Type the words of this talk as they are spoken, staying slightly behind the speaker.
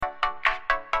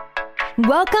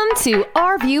Welcome to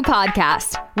Our View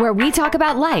Podcast, where we talk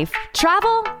about life,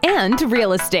 travel, and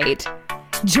real estate.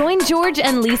 Join George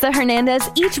and Lisa Hernandez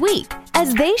each week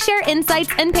as they share insights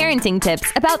and parenting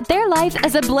tips about their life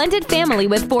as a blended family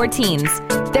with 4 teens,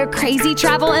 their crazy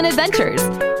travel and adventures,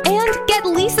 and get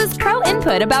Lisa's pro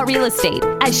input about real estate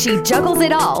as she juggles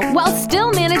it all while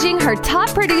still managing her top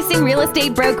producing real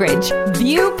estate brokerage,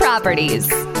 View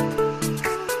Properties.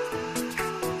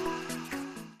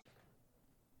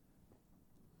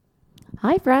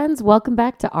 Hi, friends. Welcome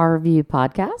back to Our View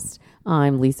Podcast.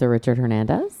 I'm Lisa Richard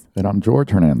Hernandez. And I'm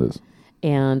George Hernandez.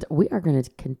 And we are going to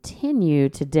continue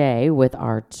today with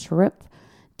our trip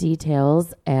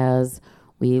details as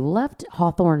we left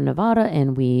Hawthorne, Nevada,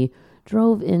 and we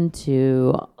drove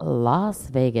into Las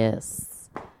Vegas.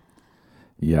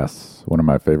 Yes, one of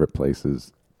my favorite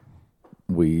places.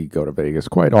 We go to Vegas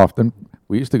quite often.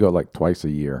 We used to go like twice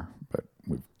a year, but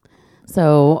we've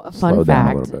So, fun slowed down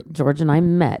a little fact, bit. George and I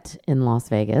met in Las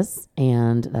Vegas,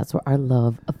 and that's where our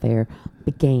love affair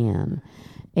began.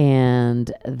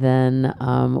 And then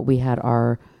we had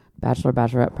our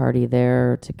bachelorette party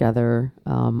there together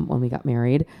when we got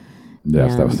married.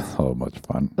 Yes, that And was so much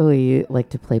fun. we like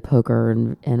to play poker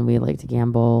and we like to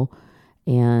gamble.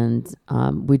 And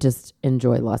we just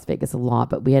enjoy Las Vegas a lot,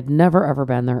 but we had never, ever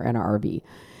been there in an RV.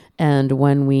 And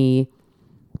when we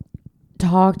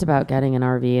talked about getting an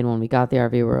RV, and when we got the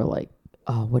RV, we were like,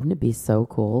 oh, wouldn't it be so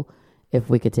cool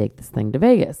if we could take this thing to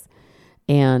Vegas?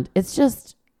 And it's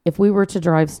just, if we were to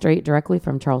drive straight directly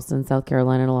from Charleston, South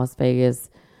Carolina to Las Vegas,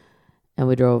 and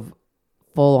we drove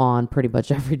full on pretty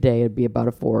much every day, it'd be about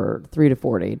a 3 to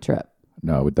 4 day trip.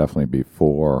 No, it would definitely be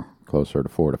closer to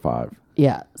 4 to 5.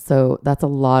 Yeah, so that's a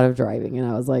lot of driving. And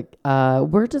I was like,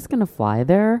 we're just going to fly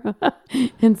there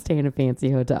and stay in a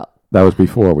fancy hotel. That was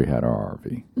before we had our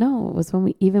RV. No, it was when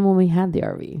we had the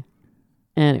RV.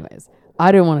 Anyways,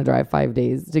 I didn't want to drive 5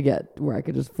 days to get where I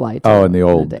could just fly to. Oh, in the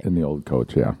a old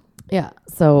coach, yeah. Yeah.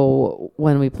 So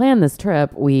when we planned this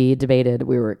trip, we debated,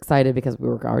 we were excited because we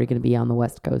were already going to be on the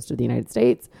west coast of the United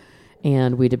States.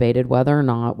 And we debated whether or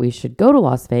not we should go to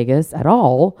Las Vegas at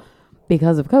all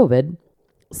because of COVID.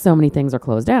 So many things are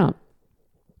closed down.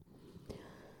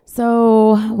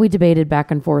 So we debated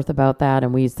back and forth about that.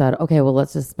 And we said, okay, well,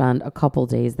 let's just spend a couple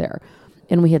days there.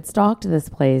 And we had stalked this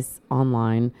place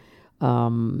online,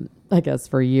 I guess,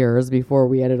 for years before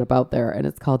we ended up out there. And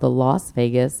it's called the Las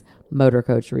Vegas Motor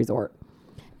Coach Resort.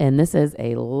 And this is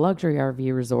a luxury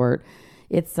RV resort.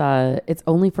 It's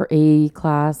only for A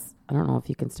class. I don't know if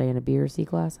you can stay in a B or C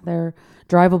class there.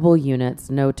 Drivable units,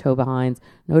 no tow behinds,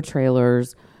 no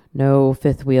trailers, no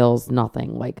fifth wheels,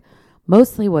 nothing. Like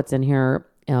mostly what's in here,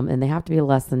 and they have to be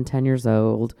less than 10 years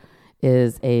old,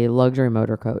 is a luxury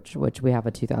motor coach, which we have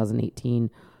a 2018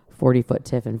 40-foot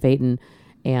Tiff in Phaeton,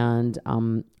 and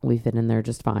we fit in there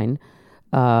just fine.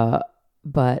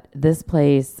 But this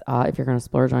place, if you're going to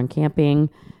splurge on camping,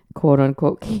 quote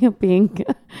unquote camping,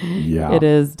 Yeah. it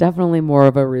is definitely more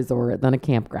of a resort than a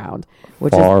campground,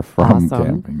 which Far is from awesome.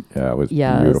 camping. Yeah, it was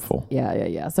Yes. beautiful.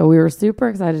 Yeah. So we were super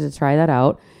excited to try that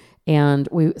out. And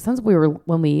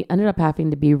when we ended up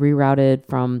having to be rerouted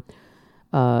from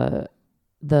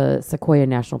the Sequoia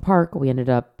National Park, we ended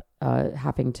up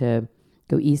having to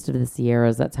go east of the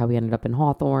Sierras. That's how we ended up in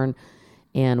Hawthorne.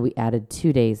 And we added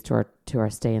 2 days to our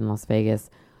stay in Las Vegas.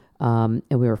 And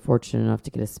we were fortunate enough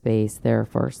to get a space there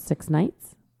for 6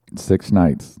 nights. 6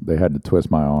 nights. They had to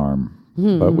twist my arm,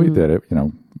 but we did it. You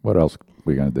know, what else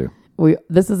we going to do?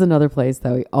 This is another place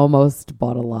that we almost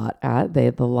bought a lot at.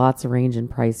 The lots range in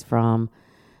price from,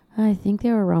 I think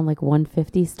they were around like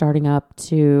 $150 starting up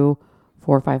to $400,000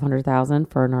 or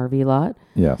 $500,000 for an RV lot.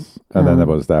 Yes. And then there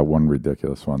was that one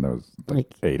ridiculous one that was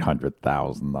like Like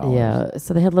 $800,000. Yeah.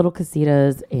 So they had little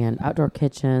casitas and outdoor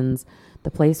kitchens. The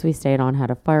place we stayed on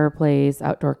had a fireplace,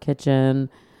 outdoor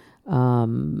kitchen,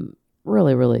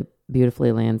 really, really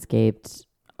beautifully landscaped.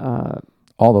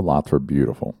 All the lots were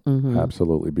beautiful, Mm-hmm.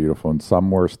 absolutely beautiful. And some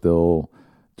were still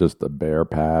just a bare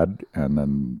pad, and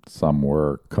then some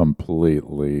were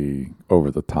completely over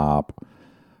the top.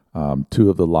 2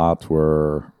 of the lots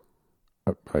were,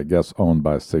 I guess, owned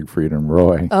by Siegfried and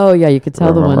Roy. Oh, yeah. You could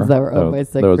tell the Remember? ones that were owned by There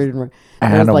Siegfried was and Roy.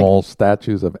 Animals,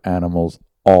 statues of animals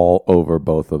all over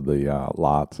both of the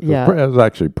lots. Yeah. It was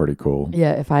actually pretty cool.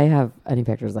 Yeah, if I have any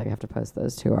pictures, I have to post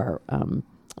those to our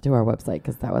website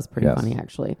because that was pretty Yes. funny,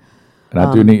 actually. And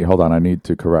I need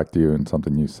to correct you in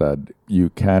something you said. You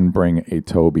can bring a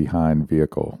tow behind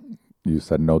vehicle. You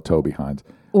said no tow behinds.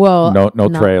 Well, No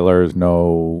not trailers,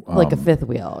 no... like a fifth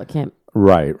wheel. It can't.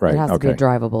 Right. It has to be a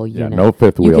drivable Yeah, unit. no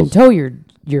fifth You can wheels. tow your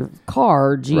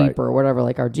car, Jeep, Right. or whatever.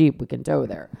 Like our Jeep, we can tow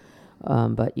there.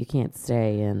 But you can't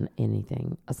stay in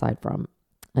anything aside from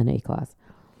an A class.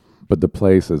 But the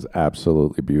place is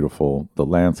absolutely beautiful. The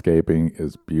landscaping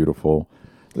is beautiful.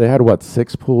 They had,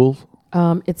 6 pools?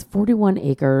 It's 41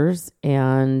 acres,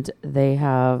 and they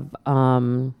have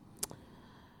a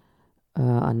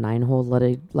 9-hole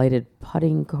lighted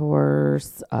putting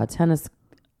course, tennis,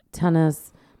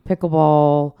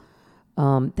 pickleball.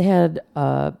 They had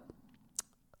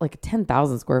like a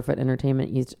 10,000 square foot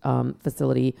entertainment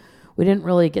facility. We didn't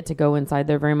really get to go inside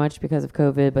there very much because of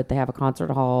COVID, but they have a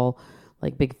concert hall,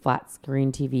 like big flat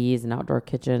screen TVs, and outdoor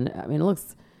kitchen. I mean, it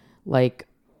looks like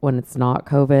when it's not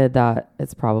COVID that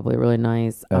it's probably really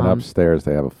nice. And upstairs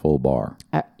they have a full bar.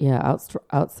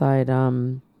 Outside,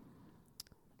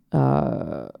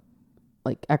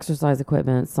 like exercise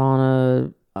equipment,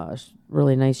 sauna,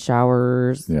 really nice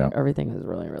showers. Yeah. Everything is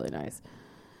really, really nice.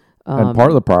 And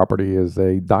part of the property is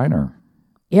a diner.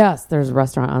 Yes, there's a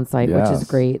restaurant on site, which Yes. is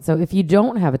great. So if you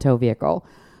don't have a tow vehicle,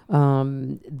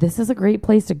 this is a great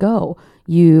place to go.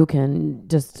 You can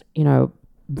just,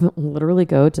 literally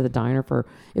go to the diner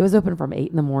it was open from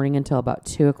 8 a.m. until about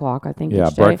 2:00, I think. Yeah,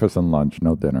 each day. breakfast and lunch,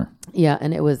 no dinner. Yeah,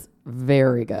 and it was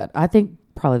very good. I think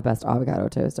probably the best avocado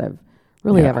toast I've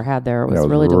really ever had there. It was,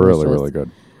 really delicious. Really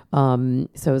good.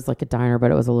 So it was like a diner,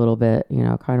 but it was a little bit,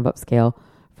 kind of upscale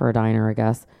for a diner, I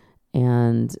guess.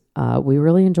 And we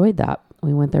really enjoyed that.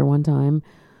 We went there one time.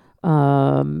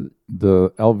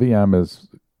 The LVM is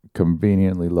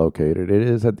conveniently located. It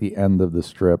is at the end of the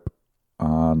strip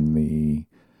on the,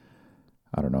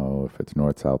 I don't know if it's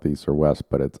north, south, east, or west,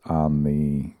 but it's on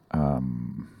the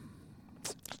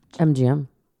MGM.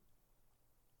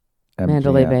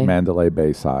 Mandalay Bay. Mandalay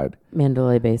Bay side.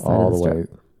 Mandalay Bay side all of the the way.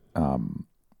 strip.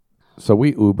 So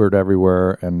we Ubered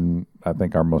everywhere, and I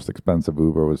think our most expensive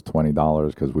Uber was $20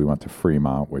 because we went to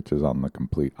Fremont, which is on the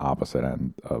complete opposite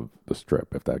end of the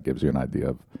strip, if that gives you an idea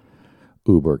of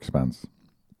Uber expense.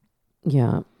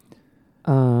 Yeah.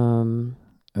 And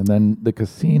then the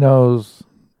casinos,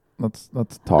 let's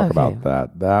talk about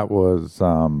that. That was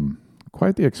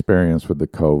quite the experience with the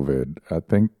COVID. I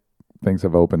think things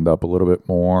have opened up a little bit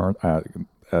more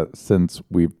since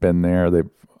we've been there. They've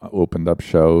opened up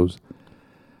shows.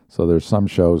 So there's some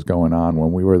shows going on.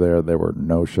 When we were there were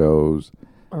no shows.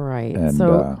 All right. And,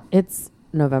 so it's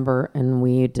November, and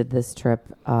we did this trip.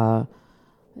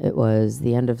 It was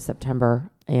the end of September,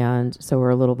 and so we're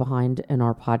a little behind in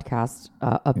our podcast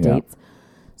updates. Yeah.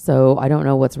 So I don't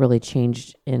know what's really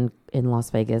changed in Las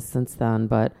Vegas since then,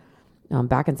 but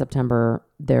back in September,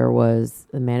 there was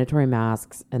the mandatory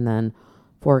masks, and then,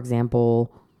 for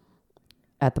example,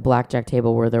 at the blackjack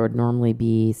table where there would normally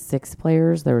be 6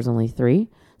 players, there was only 3.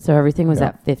 So everything was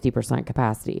at 50%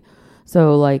 capacity.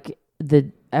 So like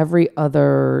every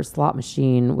other slot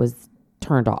machine was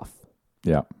turned off.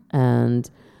 Yeah. And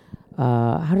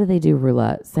how do they do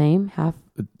roulette? Same?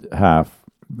 Half?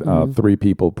 3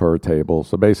 people per table.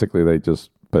 So basically they just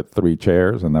put 3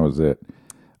 chairs and that was it.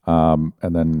 And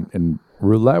then in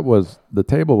roulette the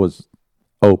table was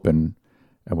open.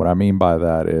 And what I mean by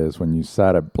that is when you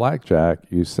sat at blackjack,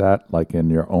 you sat like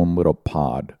in your own little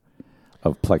pod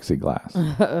of plexiglass,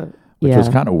 which was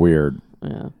kind of weird.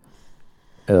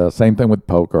 Yeah. Same thing with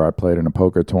poker. I played in a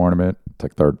poker tournament.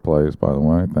 Took 3rd place, by the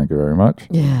way. Thank you very much.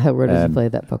 Yeah. Where did you play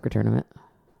that poker tournament?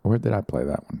 Where did I play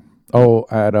that one? Oh,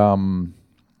 at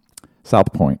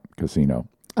South Point Casino.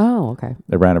 Oh, okay.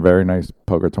 They ran a very nice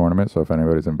poker tournament. So if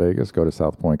anybody's in Vegas, go to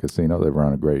South Point Casino. They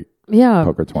run a great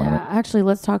poker tournament. Actually,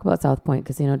 let's talk about South Point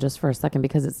Casino just for a second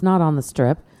because it's not on the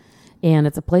strip. And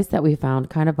it's a place that we found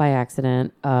kind of by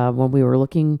accident when we were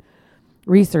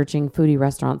researching foodie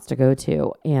restaurants to go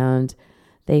to. And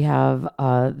they have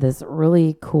this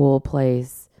really cool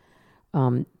place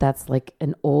that's like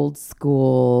an old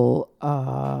school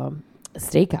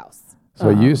steakhouse. So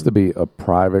it used to be a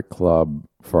private club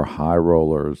for high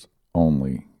rollers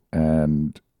only.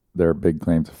 And their big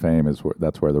claim to fame is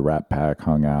that's where the Rat Pack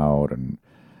hung out, and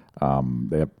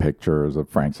they have pictures of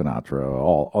Frank Sinatra,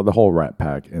 all the whole Rat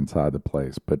Pack inside the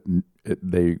place. But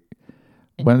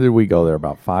when did we go there?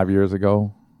 About 5 years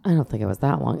ago? I don't think it was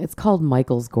that long. It's called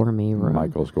Michael's Gourmet Room.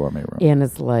 Michael's Gourmet Room. And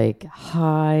it's like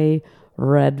high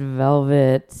red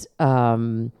velvet.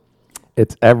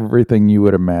 It's everything you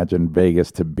would imagine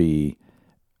Vegas to be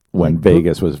when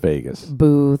Vegas was Vegas.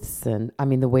 Booths, and I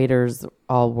mean the waiters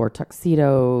all wore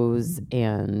tuxedos,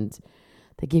 and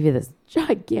they give you this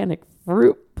gigantic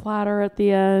fruit platter at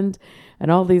the end, and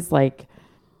all these like,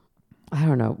 I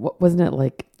don't know, what wasn't it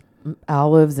like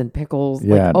olives and pickles?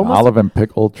 Yeah, like almost, olive and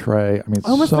pickle tray. I mean,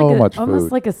 almost so like much food.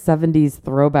 Almost like a 70s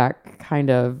throwback kind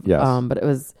of. Yes. But it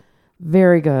was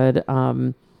very good.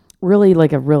 Really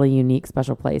like a really unique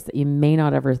special place that you may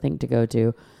not ever think to go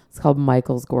to. It's called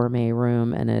Michael's Gourmet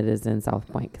Room, and it is in South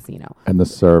Point Casino. And the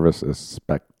service is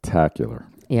spectacular.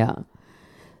 Yeah.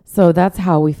 So that's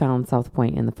how we found South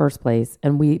Point in the first place.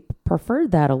 And we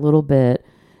preferred that a little bit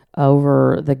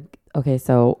over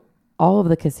so all of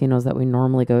the casinos that we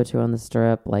normally go to on the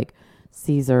Strip, like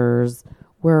Caesars,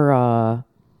 there's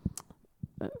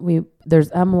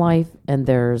M Life and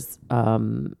there's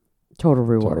Total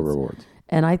Rewards.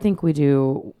 And I think we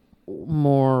do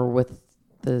more with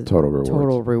the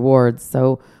Total Rewards.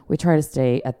 So we try to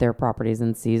stay at their properties,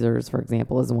 and Caesars, for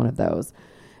example, is one of those.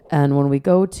 And when we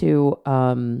go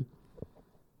to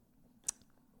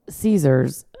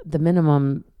Caesars, the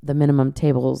minimum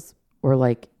tables were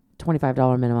like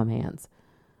 $25 minimum hands.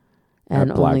 And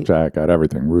at blackjack, at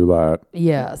everything, roulette.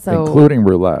 Yeah, so including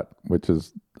roulette, which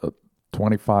is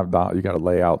 $25. You got to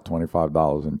lay out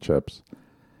 $25 in chips,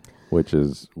 which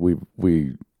is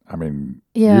usually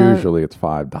it's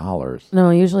 $5. No,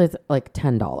 usually it's like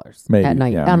 $10 maybe at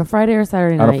night. Yeah. On a Friday or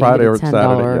Saturday night. On a Friday or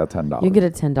Saturday, $10. You get a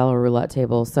 $10 roulette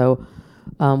table. So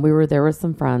we were there with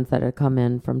some friends that had come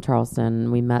in from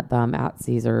Charleston. We met them at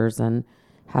Caesars and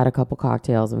had a couple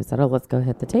cocktails, and we said, "Oh, let's go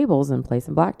hit the tables and play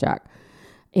some blackjack."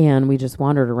 And we just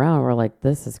wandered around. We're like,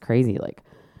 "This is crazy!" Like,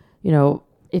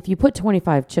 if you put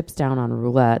 25 chips down on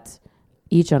roulette,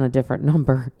 each on a different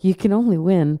number, you can only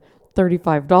win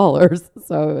 $35.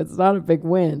 So it's not a big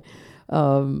win,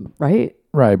 right?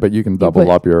 Right, but you can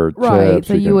double up your chips. Right,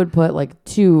 so you would put like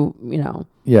two,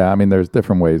 Yeah, there's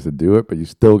different ways to do it, but you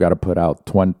still got to put out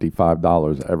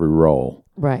 $25 every roll.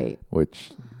 Right.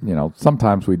 Which,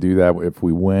 sometimes we do that if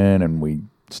we win and we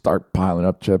start piling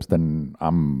up chips, then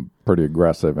I'm pretty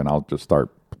aggressive and I'll just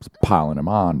start piling them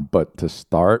on. But to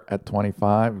start at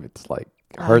 25, it's like,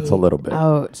 hurts a little bit.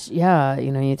 Ouch. Yeah.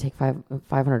 You take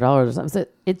 $500 or something. So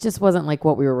it just wasn't like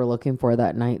what we were looking for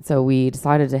that night. So we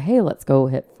decided hey, let's go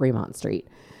hit Fremont Street.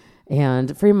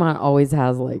 And Fremont always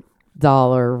has like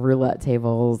dollar roulette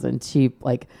tables and cheap,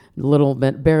 like little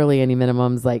bit, barely any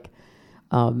minimums.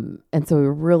 And so we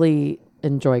really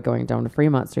enjoy going down to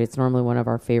Fremont Street. It's normally one of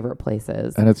our favorite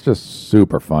places. And it's just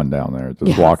super fun down there.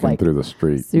 Just walking through the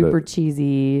street. Super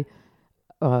cheesy.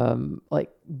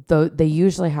 They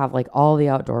usually have like all the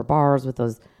outdoor bars with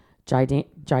those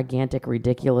gigantic,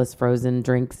 ridiculous frozen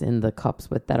drinks in the cups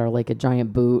that are like a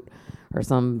giant boot or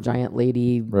some giant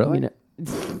lady. Really?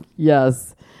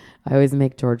 Yes. I always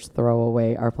make George throw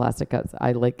away our plastic cups.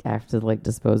 I have to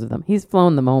dispose of them. He's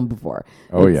flown them home before.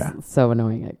 Oh, it's so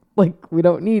annoying. We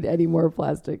don't need any more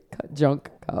plastic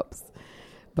junk cups.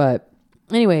 But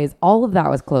anyways, all of that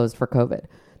was closed for COVID.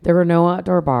 There were no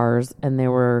outdoor bars, and it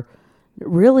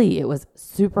was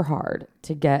super hard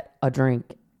to get a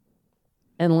drink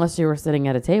unless you were sitting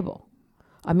at a table.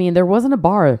 There wasn't a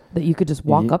bar that you could just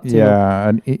walk up to. Yeah,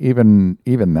 and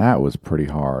even that was pretty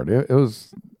hard. It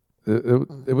was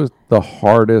the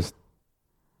hardest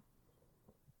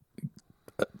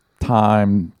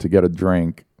time to get a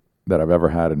drink that I've ever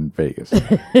had in Vegas.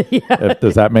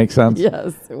 Does that make sense?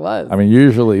 Yes, it was.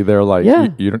 Usually they're like,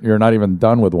 you're not even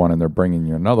done with one and they're bringing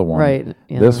you another one. Right.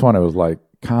 Yeah. This one, it was like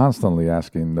constantly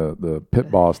asking the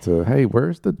pit boss to, hey,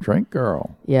 where's the drink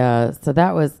girl? Yeah. So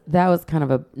that was kind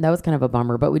of a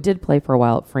bummer, but we did play for a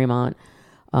while at Fremont.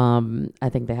 I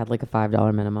think they had like a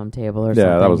 $5 minimum table or something.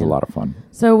 Yeah, that was a lot of fun.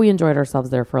 So we enjoyed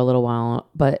ourselves there for a little while,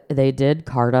 but they did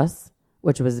card us,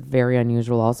 which was very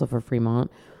unusual also for Fremont.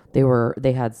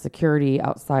 They had security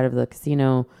outside of the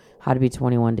casino, had to be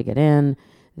 21 to get in.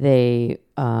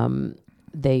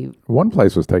 One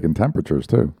place was taking temperatures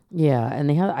too. Yeah,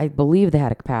 and I believe they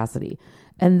had a capacity.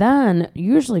 And then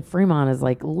usually Fremont is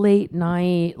like late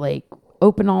night, like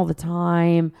open all the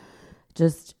time,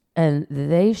 and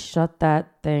they shut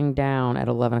that thing down at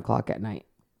 11 o'clock at night.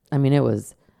 It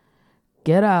was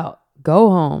get out,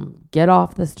 go home, get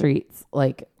off the streets,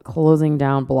 like closing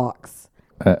down blocks.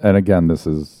 And again, this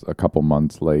is a couple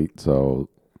months late, so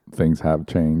things have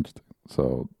changed.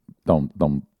 So don't.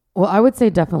 Well, I would say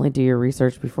definitely do your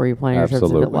research before you plan your trips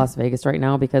to Las Vegas right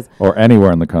now, or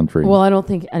anywhere in the country. Well, I don't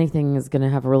think anything is going to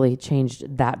have really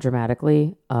changed that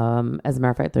dramatically. As a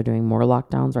matter of fact, they're doing more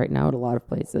lockdowns right now at a lot of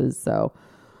places. So,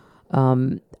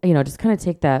 just kind of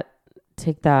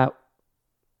take that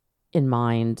in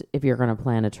mind if you're going to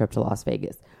plan a trip to Las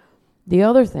Vegas. The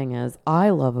other thing I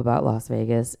love about Las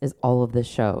Vegas is all of the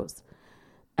shows.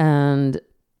 And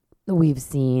we've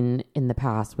seen in the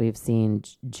past, we've seen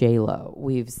J-Lo,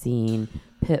 we've seen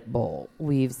Pitbull,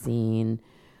 we've seen,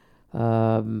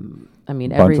 everything.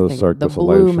 The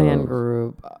Blue Man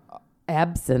Group,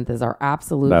 Absinthe is our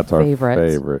absolute favorite. That's our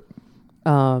favorite.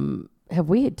 Have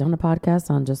we done a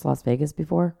podcast on just Las Vegas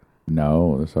before?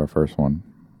 No, this is our first one.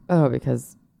 Oh,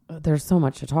 because there's so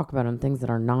much to talk about on things that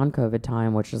are non-COVID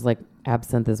time, which is like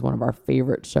Absinthe is one of our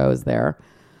favorite shows there.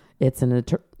 It's in a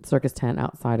circus tent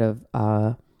outside of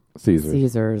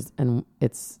Caesars, and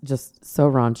it's just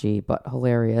so raunchy but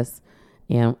hilarious.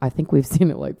 And I think we've seen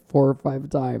it like 4 or 5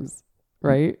 times,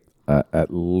 right?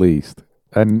 At least.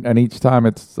 And each time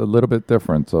it's a little bit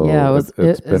different. So yeah,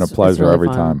 it's been a pleasure really every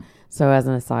fun. time. So as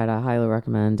an aside, I highly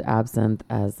recommend Absinthe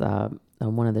as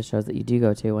one of the shows that you do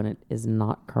go to when it is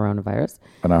not coronavirus.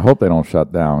 And I hope they don't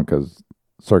shut down because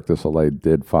Cirque du Soleil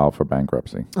did file for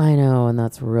bankruptcy. I know, and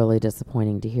that's really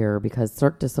disappointing to hear because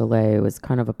Cirque du Soleil was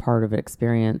kind of a part of an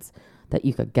experience that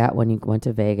you could get when you went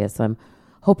to Vegas. I'm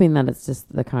hoping that it's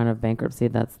just the kind of bankruptcy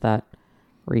that's that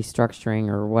restructuring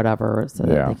or whatever so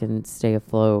that they can stay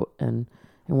afloat and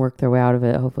work their way out of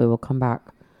it. Hopefully we'll come back.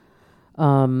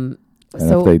 And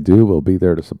if they do, we'll be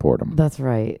there to support them. That's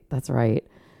right.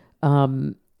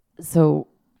 So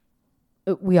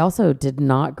we also did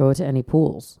not go to any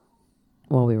pools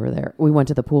while we were there. We went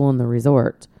to the pool in the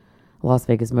resort, Las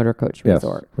Vegas Motor Coach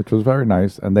Resort, which was very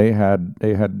nice. And they had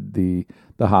the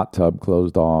hot tub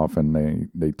closed off, and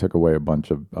they took away a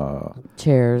bunch of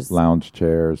lounge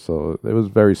chairs. So it was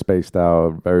very spaced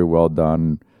out, very well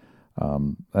done.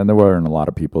 And there weren't a lot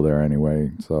of people there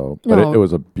anyway. So, but it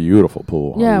was a beautiful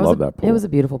pool. Yeah, I love that pool. It was a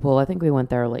beautiful pool. I think we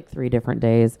went there like 3 different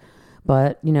days.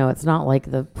 But, it's not like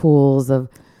the pools of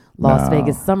Las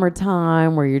Vegas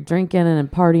summertime where you're drinking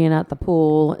and partying at the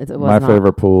pool. My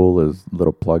favorite pool is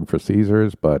little plug for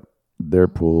Caesars, but their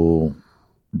pool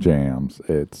jams.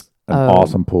 It's an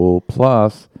awesome pool.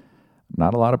 Plus,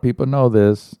 not a lot of people know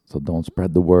this, so don't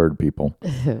spread the word, people.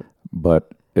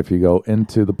 But if you go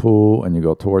into the pool and you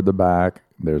go toward the back,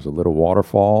 there's a little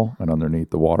waterfall, and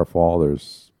underneath the waterfall,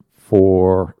 there's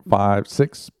 4, 5,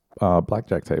 6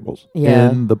 blackjack tables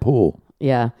in the pool.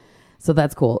 Yeah. So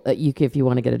that's cool. If you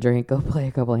want to get a drink, go play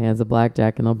a couple of hands of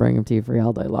blackjack and they'll bring them to you free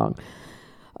all day long.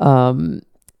 So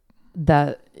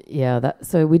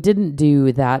we didn't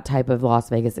do that type of Las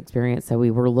Vegas experience. So we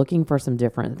were looking for some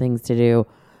different things to do.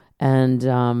 And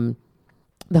the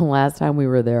last time we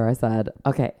were there, I said,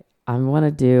 okay, I want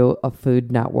to do a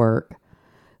Food Network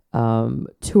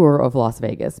tour of Las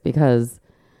Vegas because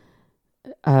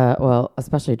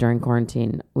especially during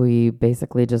quarantine, we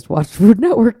basically just watched Food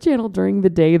Network channel during the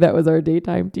day. That was our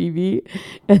daytime TV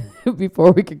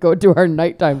before we could go to our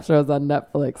nighttime shows on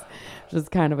Netflix, which is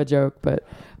kind of a joke. But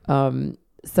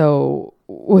so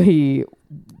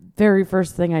very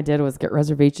first thing I did was get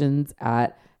reservations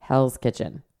at Hell's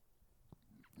Kitchen.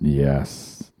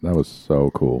 Yes, that was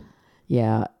so cool.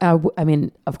 Yeah. I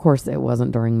mean, of course, it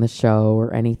wasn't during the show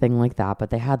or anything like that, but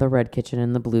they had the red kitchen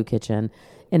and the blue kitchen.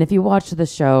 And if you watch the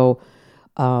show,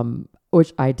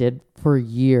 which I did for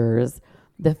years,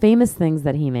 the famous things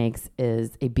that he makes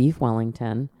is a beef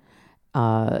Wellington,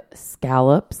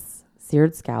 scallops,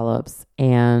 seared scallops,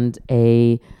 and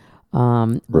a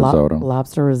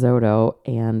lobster risotto.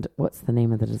 And what's the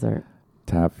name of the dessert?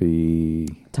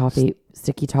 Sticky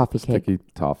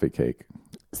toffee cake.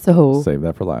 So save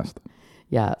that for last.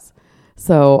 Yes.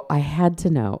 So I had to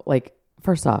know,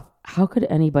 first off, how could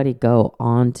anybody go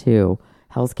on to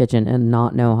Hell's Kitchen and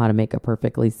not know how to make a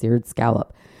perfectly seared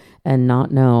scallop and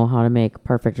not know how to make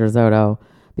perfect risotto?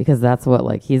 Because that's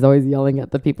what, he's always yelling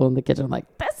at the people in the kitchen, look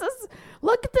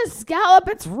at this scallop,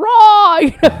 it's raw,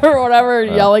 or whatever,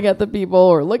 yelling at the people,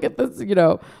 or look at this,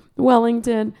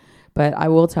 Wellington. But I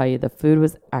will tell you, the food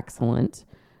was excellent.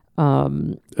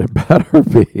 It better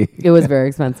be. It was very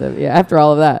expensive. Yeah, after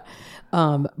all of that.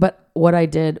 But what I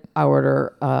did, I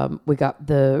we got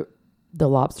the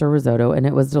lobster risotto, and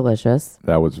it was delicious.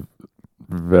 That was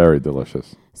very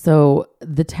delicious. So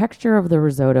the texture of the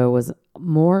risotto was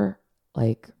more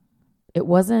it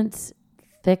wasn't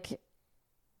thick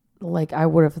like I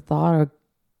would have thought a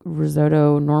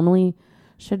risotto normally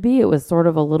should be. It was sort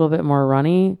of a little bit more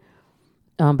runny.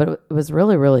 But it was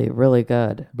really, really, really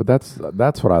good. But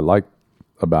that's what I liked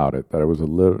about it. That it was a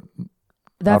little.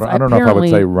 I don't know if I would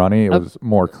say runny. It was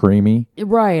more creamy.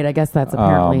 Right. I guess that's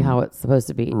apparently how it's supposed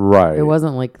to be. Right. It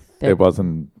wasn't thick. It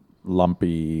wasn't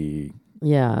lumpy.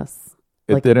 Yes.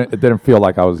 It didn't feel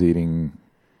like I was eating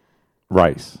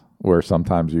rice. Where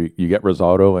sometimes you get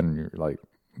risotto and you're like,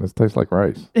 this tastes like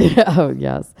rice. Oh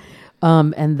yes.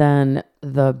 And then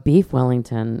the beef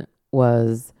Wellington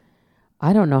was.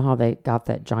 I don't know how they got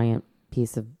that giant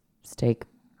piece of steak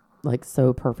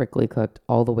so perfectly cooked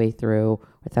all the way through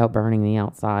without burning the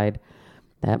outside.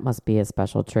 That must be a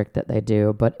special trick that they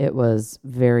do, but it was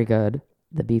very good,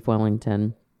 the beef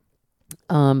Wellington.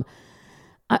 I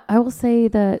will say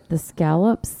that the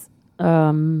scallops,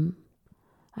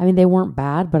 they weren't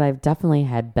bad, but I've definitely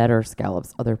had better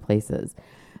scallops other places.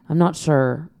 I'm not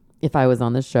sure if I was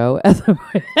on the show as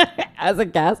as a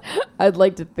guest, I'd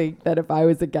like to think that if I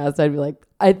was a guest, I'd be like,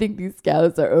 I think these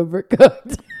scallops are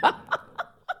overcooked.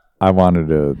 I wanted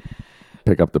to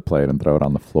pick up the plate and throw it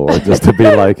on the floor just to be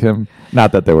like him.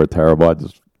 Not that they were terrible.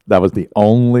 That was the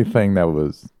only thing that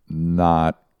was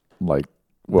not like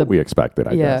what we expected,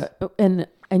 I guess.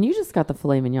 And you just got the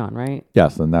filet mignon, right?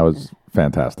 Yes, and that was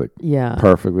fantastic. Yeah.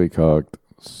 Perfectly cooked,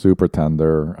 super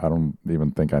tender. I don't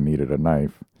even think I needed a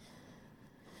knife.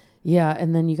 Yeah,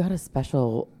 and then you got a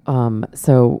special,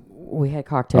 so we had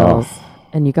cocktails,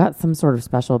 and you got some sort of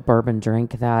special bourbon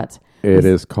drink that... It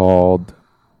is called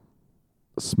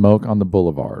Smoke on the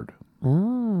Boulevard.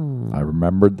 Oh. I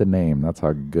remembered the name. That's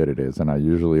how good it is, and I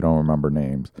usually don't remember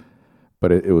names.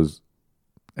 But it was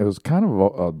kind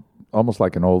of almost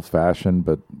like an old-fashioned,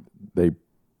 but they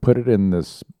put it in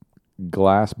this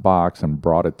glass box and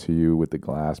brought it to you with the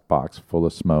glass box full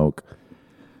of smoke.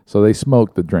 So they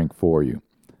smoked the drink for you.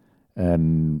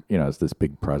 And, you know, it's this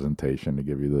big presentation to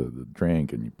give you the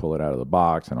drink, and you pull it out of the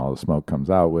box, and all the smoke comes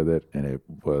out with it, and it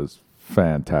was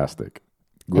fantastic.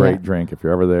 Great drink. If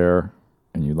you're ever there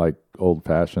and you like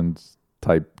old-fashioned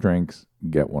type drinks,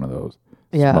 get one of those.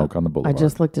 Yeah. Smoke on the Boulevard. I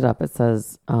just looked it up. It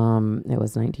says it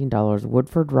was $19.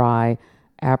 Woodford Rye,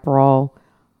 Aperol,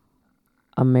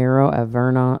 Amaro,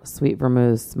 Averna, sweet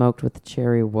vermouth, smoked with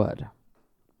cherry wood.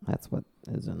 That's what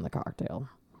is in the cocktail.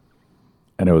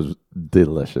 And it was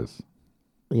delicious.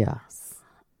 Yes.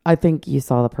 I think you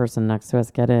saw the person next to us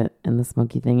get it in the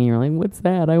smoky thing, and you're like, what's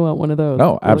that? I want one of those.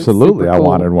 No, absolutely. I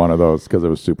wanted one of those because it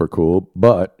was super cool,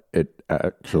 but it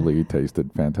actually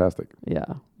tasted fantastic. Yeah.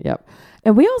 Yep.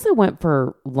 And we also went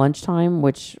for lunchtime,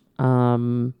 which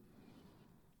I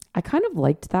kind of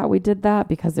liked that we did that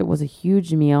because it was a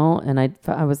huge meal, and I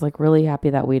was like really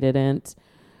happy that we didn't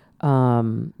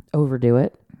overdo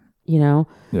it. You know,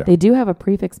 They do have a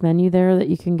prefix menu there that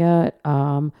you can get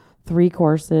 3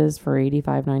 courses for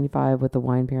 $85.95 with the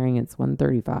wine pairing. It's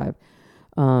 $135.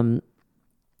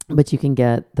 But you can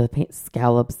get the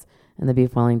scallops and the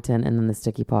beef Wellington and then the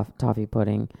sticky toffee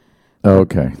pudding.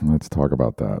 Okay, let's talk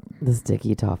about that. The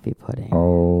sticky toffee pudding.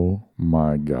 Oh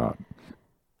my God.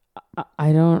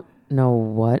 I don't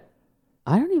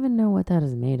even know what that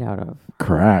is made out of.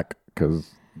 Crack, because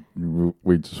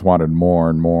we just wanted more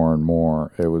and more and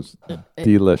more. It was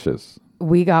delicious.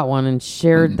 We got one and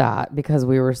shared that because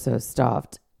we were so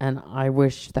stuffed. And I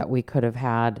wish that we could have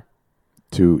had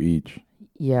 2 each.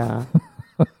 Yeah.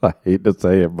 I hate to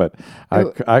say it, but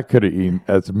I could have eaten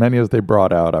as many as they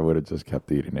brought out. I would have just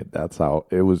kept eating it. That's how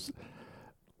it was.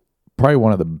 Probably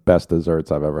one of the best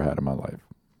desserts I've ever had in my life.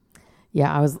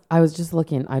 Yeah, I was just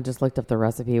looking. I just looked up the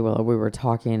recipe while we were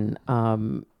talking,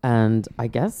 and I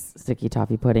guess sticky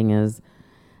toffee pudding is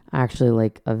actually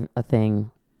like a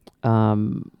thing.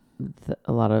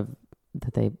 A lot of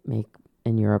that they make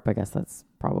in Europe. I guess that's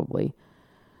probably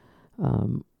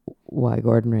why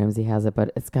Gordon Ramsay has it.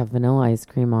 But it's got vanilla ice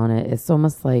cream on it. It's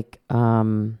almost like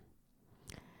it's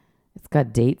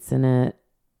got dates in it.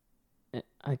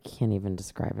 I can't even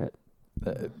describe it.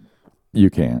 You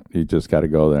can't. You just got to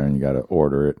go there and you got to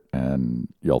order it, and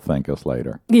you'll thank us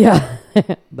later. Yeah,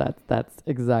 that's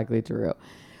exactly true.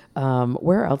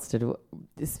 Where else did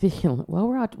while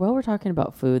we're talking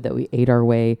about food that we ate our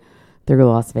way through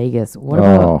Las Vegas? What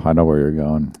about I know where you're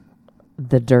going.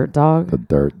 The Dirt Dog? The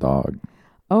Dirt Dog.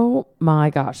 Oh my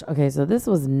gosh. Okay, so this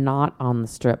was not on the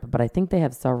Strip, but I think they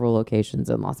have several locations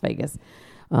in Las Vegas.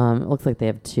 It looks like they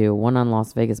have 2, one on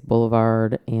Las Vegas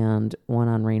Boulevard and one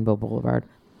on Rainbow Boulevard.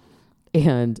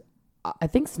 And I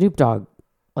think Snoop Dogg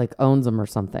like owns them or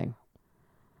something.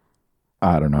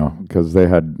 I don't know, because they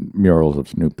had murals of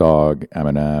Snoop Dogg,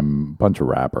 Eminem, bunch of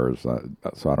rappers. So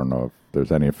I don't know if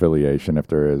there's any affiliation. If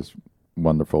there is,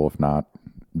 wonderful. If not,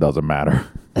 doesn't matter.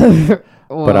 Well,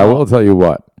 but I will tell you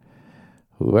what,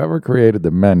 whoever created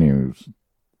the menus,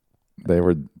 they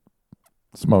were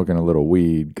smoking a little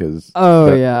weed because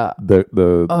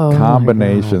the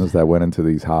combinations that went into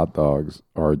these hot dogs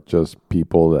are just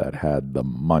people that had the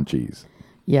munchies.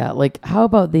 Yeah, like how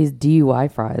about these DUI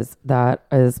fries? That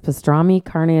is pastrami,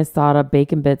 carne asada,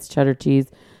 bacon bits, cheddar cheese,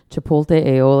 chipotle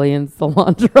aioli, and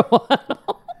cilantro.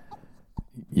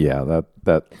 Yeah,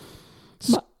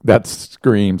 that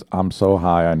screams, I'm so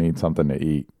high, I need something to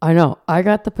eat. I know. I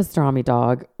got the pastrami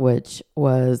dog, which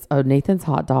was a Nathan's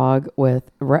hot dog with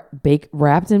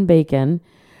wrapped in bacon,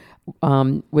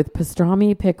 with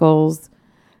pastrami, pickles,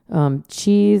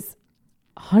 cheese,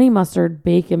 honey mustard,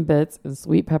 bacon bits, and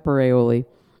sweet pepper aioli.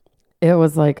 It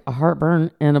was like a heartburn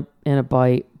in a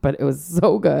bite, but it was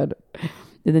so good.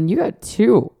 And then you got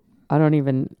 2. I don't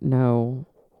even know.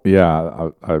 Yeah,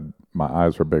 my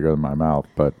eyes were bigger than my mouth,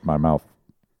 but my mouth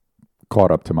caught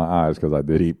up to my eyes because I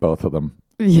did eat both of them.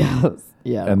 Yes.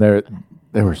 Yeah. And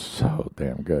they were so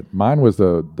damn good. Mine was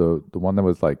the one that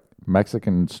was like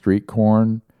Mexican street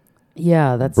corn.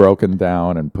 Yeah, that's broken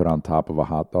down and put on top of a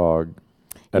hot dog.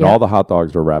 And Yeah. all the hot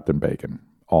dogs were wrapped in bacon.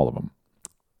 All of them.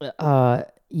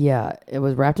 Yeah, it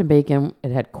was wrapped in bacon.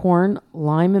 It had corn,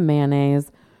 lime, and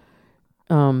mayonnaise.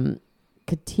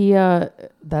 Cotija,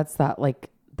 that's that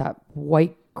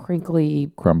white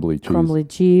crinkly Crumbly cheese. crumbly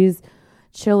cheese,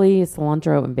 chili,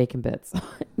 cilantro, and bacon bits.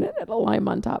 And it had a lime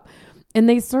on top. And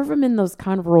they serve them in those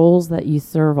kind of rolls that you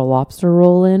serve a lobster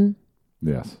roll in.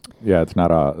 Yes. Yeah, it's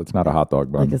not a hot dog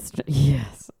bun.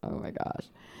 Yes. Oh my gosh.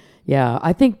 Yeah,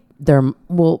 I think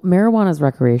marijuana is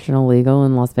recreational legal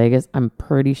in Las Vegas. I'm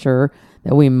pretty sure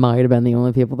that we might have been the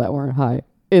only people that weren't high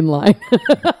in line.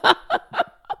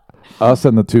 Us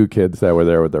and the two kids that were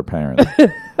there with their parents.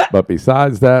 But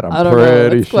besides that, I don't know,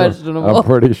 it's questionable. I'm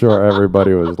pretty sure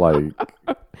everybody was like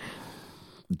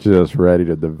just ready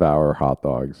to devour hot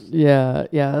dogs. Yeah,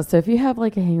 yeah. So if you have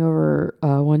like a hangover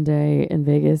one day in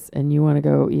Vegas and you want to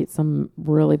go eat some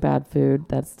really bad food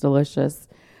that's delicious,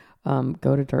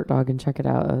 go to Dirt Dog and check it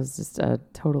out. It was just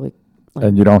totally.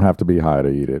 And you don't have to be high to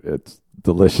eat it. It's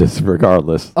delicious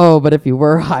regardless. Oh, but if you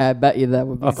were high, I bet you that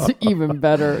would be even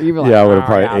better. You'd be like, I would have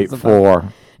probably ate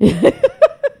 4.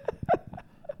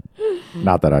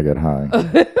 Not that I get high.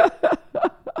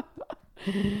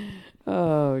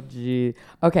 Oh, gee.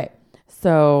 Okay.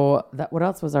 So what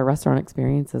else was our restaurant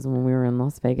experiences when we were in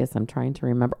Las Vegas? I'm trying to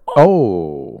remember.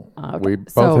 Okay. We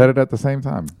both had it at the same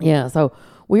time. Yeah. So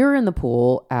we were in the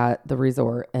pool at the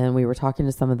resort and we were talking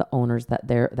to some of the owners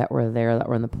that were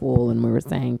in the pool. And we were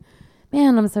saying,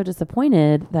 man, I'm so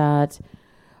disappointed that,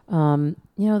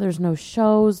 there's no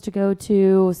shows to go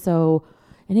to. So,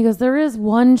 and he goes, there is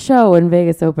one show in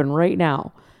Vegas open right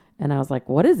now. And I was like,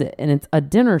 what is it? And it's a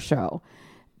dinner show.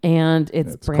 And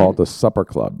it's called the Supper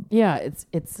Club. Yeah,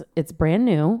 it's brand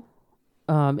new.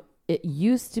 It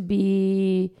used to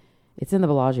be. It's in the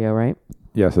Bellagio, right?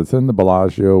 Yes, it's in the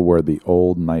Bellagio where the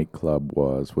old nightclub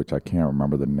was, which I can't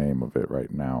remember the name of it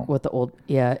right now. What the old?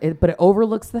 Yeah, but it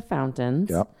overlooks the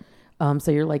fountains. Yep.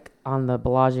 So you're like on the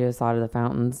Bellagio side of the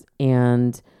fountains,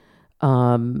 and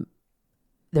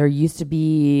there used to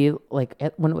be like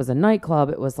when it was a nightclub,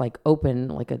 it was like open,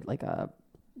 like a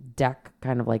deck,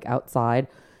 kind of like outside.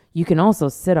 You can also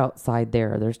sit outside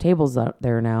there. There's tables out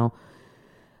there now.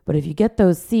 But if you get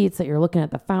those seats that you're looking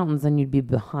at the fountains, then you'd be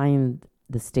behind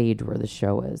the stage where the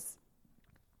show is.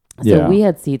 So we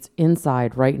had seats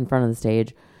inside right in front of the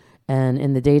stage. And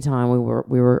in the daytime,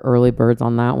 we were early birds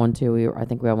on that one too. I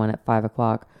think we all went at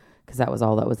 5:00 because that was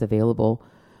all that was available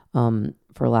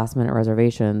for last minute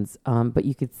reservations. But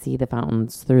you could see the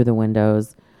fountains through the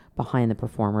windows behind the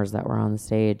performers that were on the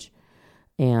stage.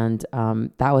 And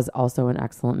that was also an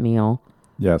excellent meal.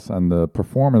 Yes, and the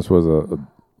performance was a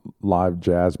live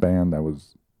jazz band that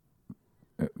was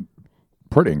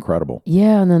pretty incredible.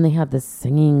 Yeah, and then they had this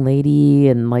singing lady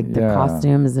and like the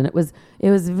costumes, and it was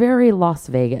very Las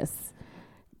Vegas.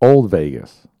 Old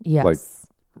Vegas. Yes. Like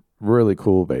really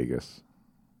cool Vegas.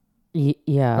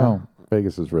 Yeah. Oh,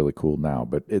 Vegas is really cool now,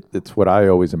 but it's what I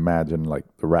always imagined, like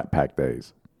the Rat Pack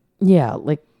days. Yeah,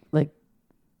 like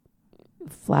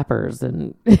flappers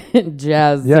and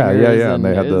jazz Yeah. singers. And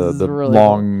they had the really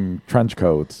long trench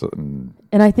coats. And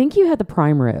I think you had the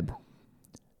prime rib.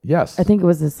 Yes. I think it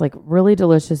was this like really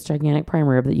delicious, gigantic prime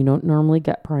rib that you don't normally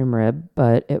get prime rib,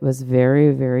 but it was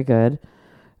very, very good.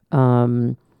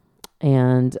 And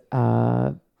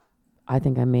I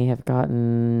think I may have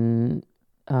gotten...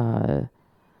 I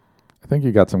think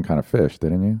you got some kind of fish,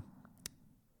 didn't you?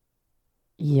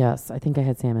 Yes, I think I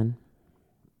had salmon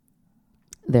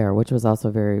there, which was also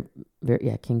very,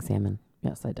 very, king salmon.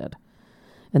 Yes, I did.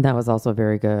 And that was also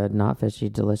very good, not fishy,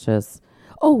 delicious.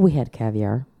 Oh, we had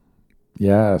caviar.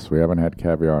 Yes, we haven't had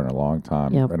caviar in a long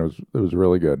time. Yep. And it was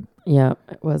really good. Yeah,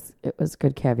 it was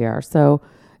good caviar. So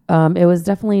it was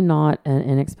definitely not an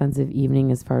inexpensive evening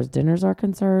as far as dinners are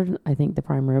concerned. I think the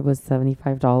prime rib was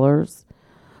 $75.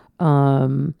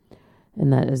 And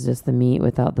that is just the meat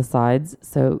without the sides.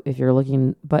 So if you're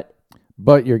looking, but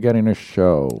you're getting a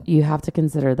show. You have to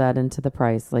consider that into the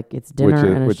price. Like it's dinner and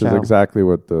a show. Which is exactly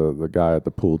what the guy at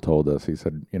the pool told us. He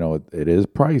said, it is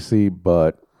pricey,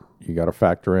 but you got to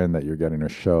factor in that you're getting a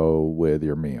show with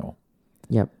your meal.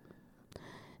 Yep.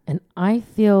 And I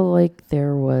feel like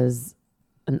there was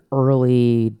an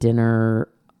early dinner.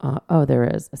 There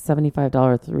is a $75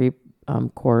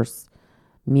 3-course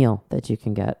meal that you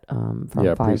can get from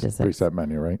 5 to 6. Preset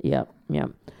menu, right? Yep.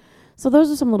 So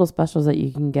those are some little specials that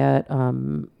you can get.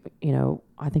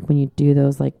 I think when you do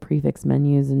those like prefix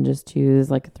menus and just choose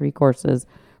like 3 courses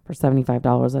for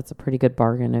 $75. That's a pretty good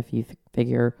bargain if you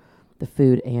figure the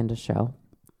food and a show.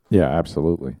 Yeah,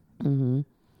 absolutely. Mm-hmm.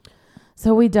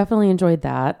 So we definitely enjoyed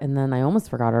that. And then I almost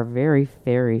forgot our very,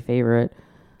 very favorite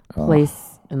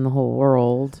place in the whole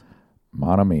world.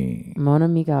 Mon Ami. Mon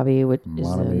Ami Gabi, which is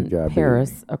in Gabi.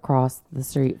 Paris, across the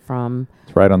street from...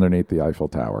 It's right underneath the Eiffel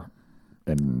Tower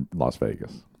in Las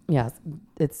Vegas. Yes,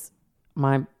 it's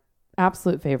my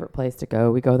absolute favorite place to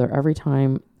go. We go there every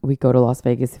time we go to Las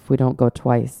Vegas if we don't go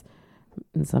twice,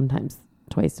 and sometimes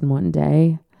twice in one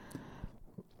day.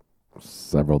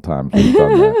 Several times we've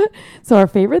done that. So our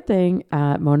favorite thing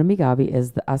at Mon Ami Gabi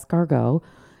is the escargot.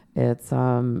 It's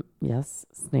yes,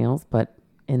 snails, but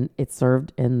it's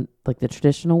served in like the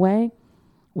traditional way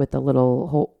with the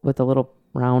little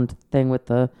round thing with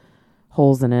the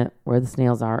holes in it where the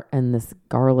snails are, and this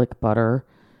garlic butter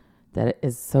that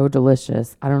is so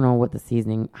delicious. I don't know what the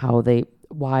seasoning,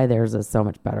 why theirs is so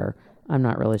much better. I'm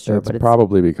not really sure, but it's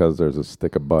probably because there's a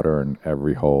stick of butter in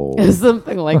every hole.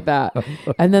 Something like that.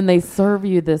 And then they serve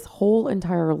you this whole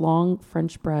entire long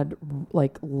French bread,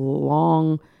 like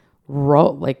long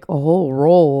roll, like a whole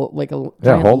roll, like a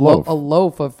loaf. A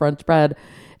loaf of French bread,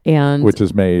 and which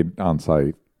is made on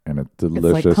site, and it's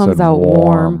delicious. It's comes and out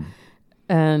warm.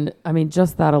 And I mean,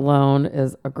 just that alone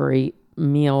is a great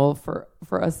meal for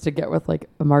us to get with like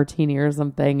a martini or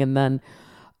something. And then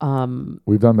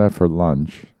we've done that for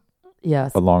lunch.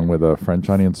 Yes. Along with a French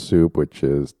onion soup, which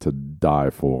is to die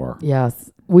for.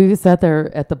 Yes. We sat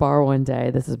there at the bar one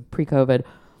day. This is pre-COVID.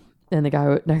 And the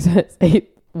guy next to us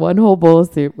ate one whole bowl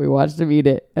of soup. We watched him eat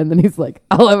it. And then he's like,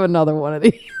 I'll have another one of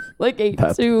these. Like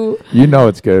two. You know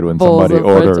it's good when somebody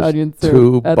orders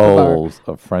 2 bowls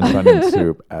of French onion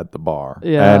soup at the bar.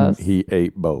 Yes. And he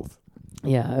ate both.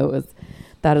 Yeah,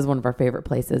 that is one of our favorite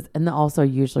places. And that also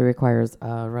usually requires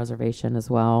a reservation as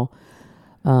well.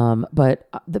 But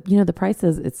the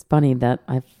prices, it's funny that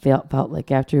I felt like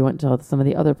after we went to some of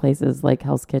the other places like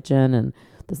Hell's Kitchen and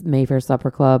the Mayfair Supper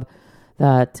Club,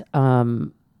 that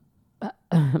Mon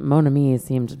Ami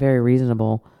seemed very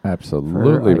reasonable.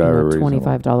 Absolutely, very reasonable.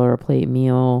 $25 a plate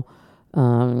meal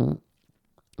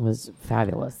was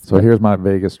fabulous. So here's my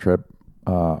Vegas trip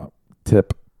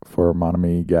tip for Mon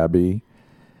Ami Gabi.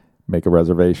 Make a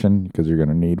reservation because you're going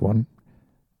to need one.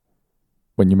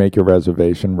 When you make your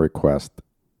reservation, request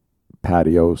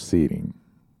patio seating.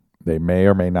 They may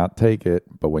or may not take it,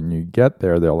 but when you get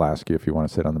there, they'll ask you if you want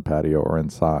to sit on the patio or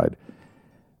inside.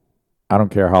 I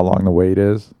don't care how long the wait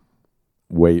is.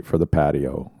 Wait for the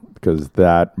patio because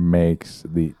that makes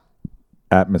the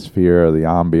atmosphere, the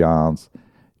ambiance,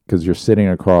 because you're sitting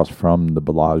across from the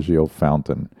Bellagio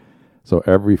fountain. So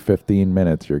every 15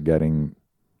 minutes, you're getting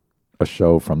a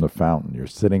show from the fountain. You're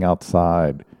sitting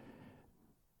outside.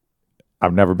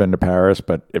 I've never been to Paris,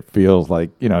 but it feels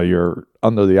like, you're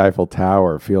under the Eiffel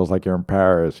Tower. It feels like you're in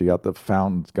Paris. You got the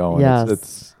fountains going. Yes.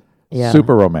 It's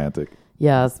super romantic.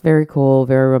 Yes, very cool,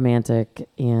 very romantic,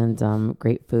 and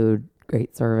great food,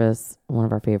 great service. One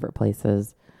of our favorite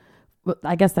places. But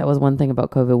I guess that was one thing about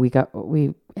COVID.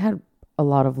 We had a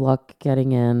lot of luck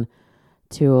getting in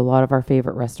to a lot of our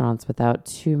favorite restaurants without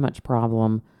too much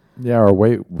problem. Yeah, our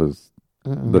wait was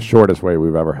the shortest wait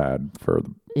we've ever had for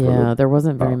there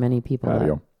wasn't very many people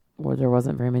patio. There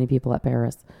wasn't very many people at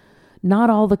Paris.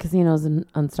 Not all the casinos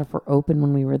and stuff were open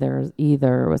when we were there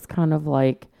either. It was kind of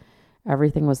like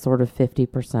everything was sort of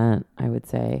 50%, I would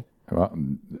say.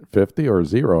 50 or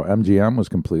 0. MGM was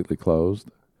completely closed.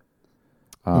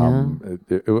 I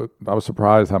was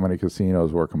surprised how many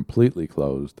casinos were completely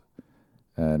closed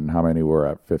and how many were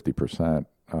at 50%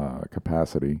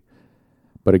 capacity.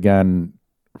 But again,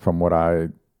 from what I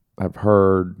have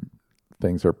heard,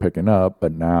 things are picking up.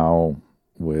 But now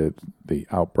with the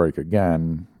outbreak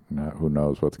again, who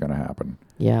knows what's going to happen.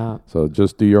 Yeah. So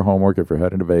just do your homework. If you're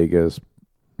heading to Vegas,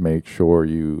 make sure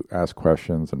you ask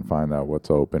questions and find out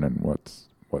what's open and what's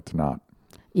not.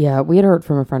 Yeah, we had heard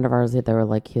from a friend of ours that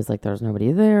he was like, there's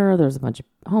nobody there. There's a bunch of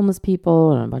homeless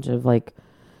people and a bunch of like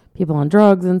people on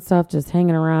drugs and stuff just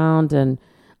hanging around. And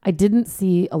I didn't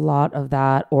see a lot of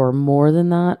that or more than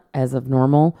that as of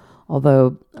normal.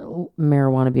 Although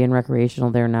marijuana being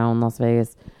recreational there now in Las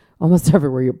Vegas, almost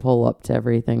everywhere you pull up to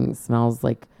everything smells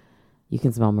like you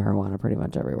can smell marijuana pretty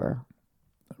much everywhere.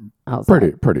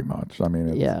 Outside. Pretty much. I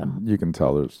mean, you can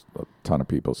tell there's a ton of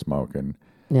people smoking.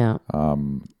 Yeah.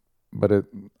 But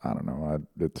I don't know.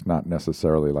 It's not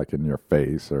necessarily like in your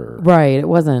face or right. It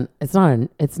wasn't. It's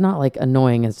not like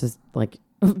annoying. It's just like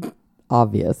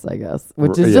obvious, I guess.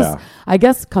 Which is just, I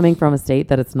guess, coming from a state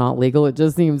that it's not legal, it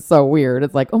just seems so weird.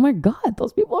 It's like, oh my God,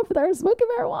 those people over there are smoking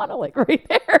marijuana, like right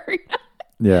there.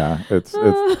 Yeah,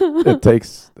 it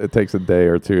takes a day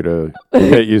or two to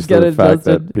get used to the fact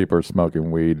that people are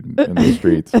smoking weed in the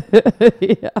streets.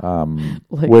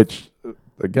 Which,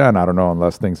 again, I don't know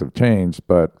unless things have changed,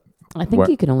 but I think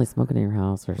you can only smoke it in your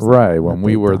house or something. Right. When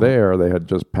we were there, they had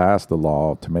just passed the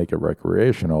law to make it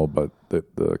recreational, but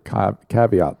the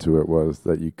caveat to it was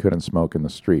that you couldn't smoke in the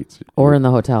streets. Or in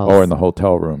the hotels. Or in the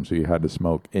hotel room, so you had to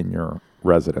smoke in your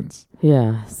residence.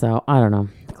 Yeah, so I don't know.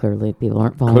 Clearly people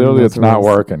aren't following Clearly it's not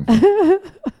working.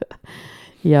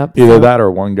 Yep. Either that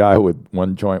or one guy with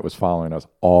one joint was following us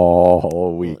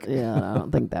all week. Yeah, I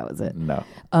don't think that was it. No.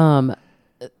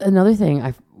 Another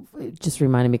thing just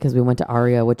reminded me, because we went to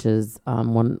Aria, which is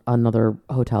another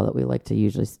hotel that we like to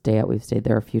usually stay at. We've stayed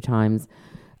there a few times.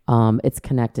 It's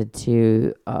connected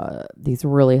to these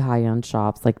really high-end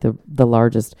shops, like the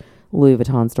largest Louis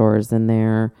Vuitton stores in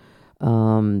there.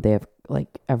 They have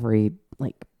every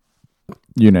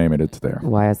you name it, it's there.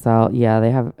 YSL, yeah,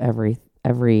 they have every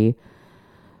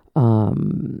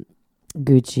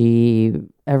Gucci,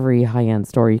 every high-end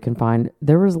store you can find.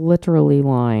 There was literally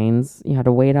lines. You had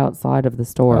to wait outside of the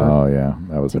store. Oh yeah,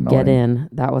 that was to annoying. Get in.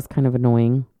 That was kind of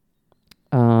annoying.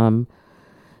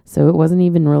 So it wasn't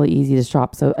even really easy to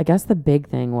shop. So I guess the big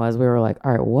thing was we were like,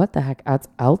 all right, what the heck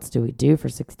else do we do for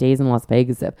 6 days in Las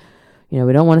Vegas if, we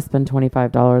don't want to spend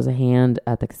 $25 a hand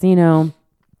at the casino.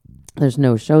 There's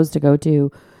no shows to go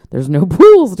to. There's no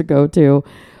pools to go to.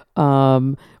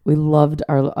 We loved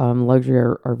our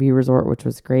luxury RV resort, which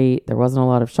was great. There wasn't a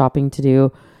lot of shopping to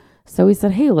do. So we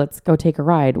said, hey, let's go take a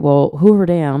ride. Well, Hoover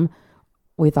Dam,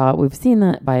 we thought we've seen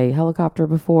that by helicopter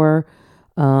before.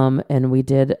 And we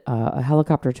did a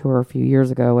helicopter tour a few years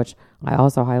ago, which I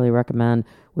also highly recommend.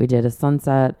 We did a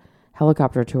sunset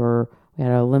helicopter tour. We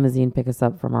had a limousine pick us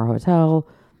up from our hotel.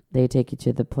 They take you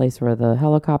to the place where the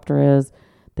helicopter is.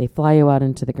 They fly you out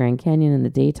into the Grand Canyon in the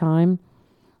daytime,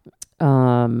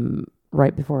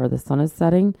 right before the sun is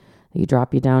setting. They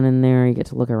drop you down in there. You get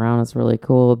to look around. It's really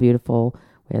cool, beautiful.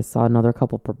 We saw another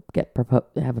couple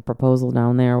have a proposal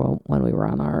down there when we were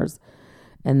on ours.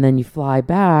 And then you fly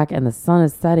back, and the sun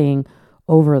is setting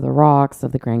over the rocks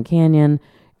of the Grand Canyon,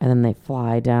 and then they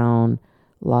fly down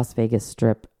Las Vegas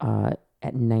Strip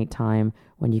at nighttime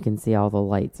when you can see all the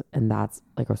lights, and that's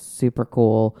a super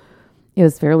cool. It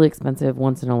was fairly expensive,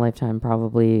 once in a lifetime,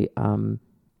 probably.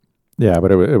 Yeah,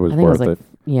 but it was worth it.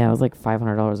 Yeah, it was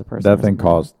 $500 a person. That thing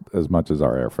cost as much as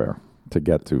our airfare to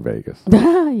get to Vegas.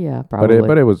 Yeah, probably.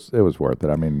 But it was worth it.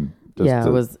 I mean, it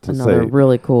was another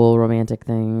really cool romantic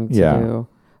thing to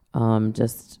do.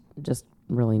 Just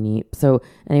really neat. So,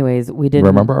 anyways, we did.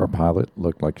 Remember our pilot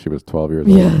looked like she was 12 years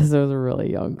old. Yes, it was a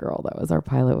really young girl. That was our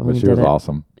pilot when we did it. She was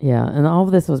awesome. Yeah, and all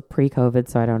of this was pre-COVID,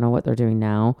 so I don't know what they're doing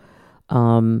now.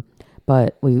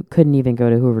 But we couldn't even go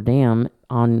to Hoover Dam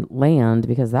on land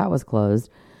because that was closed.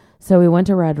 So we went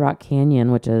to Red Rock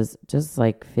Canyon, which is just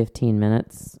 15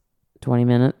 minutes, 20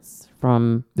 minutes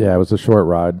from... Yeah, it was a short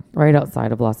ride. Right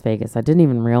outside of Las Vegas. I didn't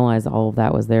even realize all of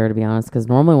that was there, to be honest, because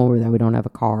normally when we're there, we don't have a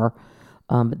car.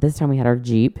 But this time we had our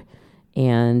Jeep.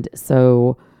 And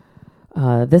so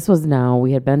this was now,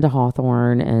 we had been to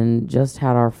Hawthorne and just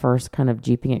had our first kind of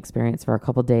Jeeping experience for a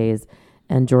couple days.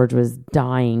 And George was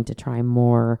dying to try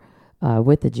more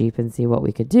with the Jeep and see what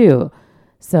we could do.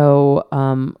 So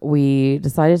we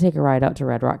decided to take a ride out to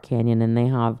Red Rock Canyon, and they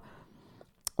have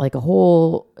a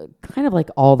whole, kind of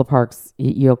all the parks,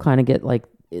 you'll kind of get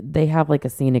they have a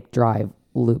scenic drive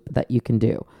loop that you can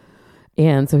do.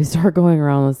 And so we start going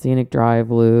around the scenic drive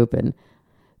loop, and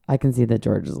I can see that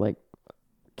George is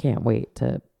can't wait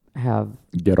to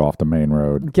get off the main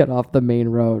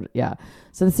road. Yeah.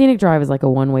 So the scenic drive is a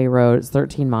one-way road. It's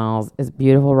 13 miles. It's a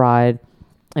beautiful ride.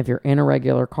 If you're in a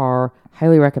regular car,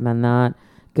 highly recommend that.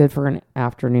 Good for an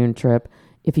afternoon trip.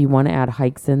 If you want to add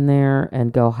hikes in there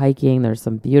and go hiking, there's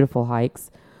some beautiful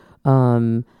hikes.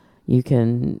 You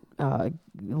can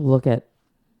look at,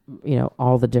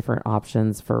 all the different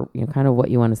options for, kind of what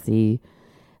you want to see.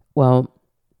 Well,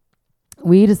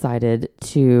 we decided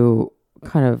to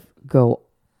kind of go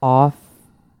off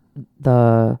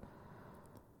the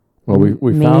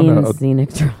we main found a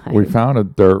scenic drive. We found a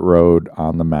dirt road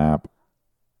on the map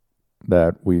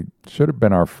that we should have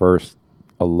been our first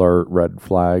alert red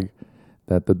flag,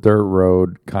 that the dirt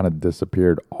road kind of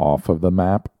disappeared off of the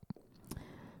map.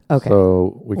 Okay.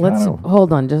 So let's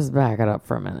hold on, just back it up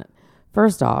for a minute.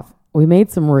 First off, we made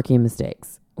some rookie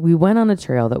mistakes. We went on a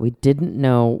trail that we didn't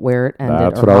know where it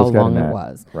ended or how long it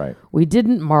was. Right. We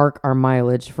didn't mark our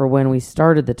mileage for when we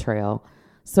started the trail,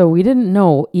 so we didn't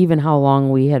know even how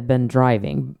long we had been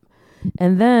driving.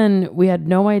 And then we had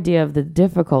no idea of the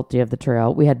difficulty of the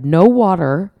trail. We had no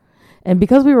water, And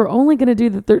because we were only going to do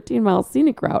the 13-mile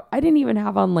scenic route, I didn't even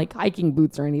have on like hiking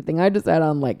boots or anything. I just had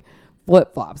on like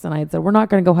flip-flops. And I had said, we're not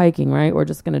going to go hiking, right? We're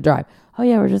just going to drive. Oh,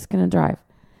 yeah, we're just going to drive.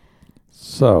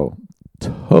 So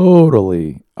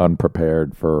totally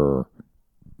unprepared for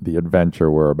the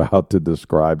adventure we're about to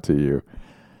describe to you.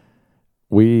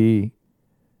 We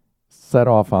set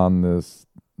off on this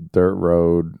dirt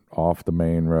road off the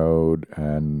main road,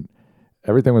 and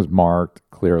everything was marked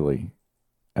clearly.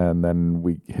 And then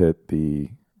we hit the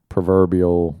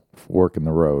proverbial fork in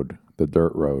the road, the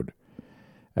dirt road.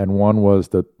 And one was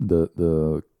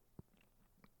the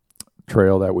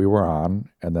trail that we were on,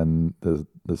 and then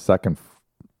the second,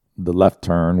 the left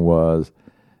turn was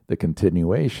the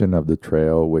continuation of the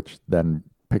trail, which then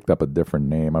picked up a different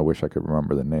name. I wish I could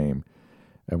remember the name.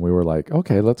 And we were like,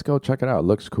 okay, let's go check it out. It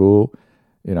looks cool.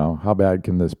 You know, how bad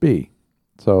can this be?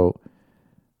 So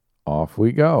off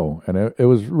we go. And it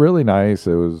was really nice.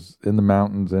 It was in the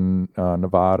mountains in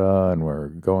Nevada, and we're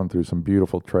going through some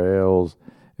beautiful trails.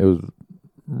 It was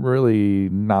really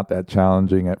not that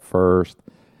challenging at first.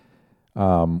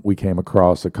 We came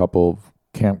across a couple of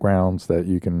campgrounds that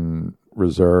you can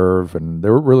reserve, and they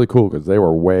were really cool because they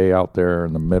were way out there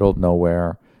in the middle of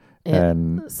nowhere.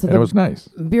 And it was nice.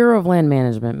 Bureau of Land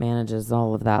Management manages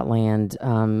all of that land.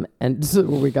 And so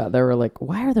when we got there, we're like,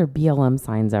 why are there BLM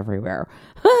signs everywhere?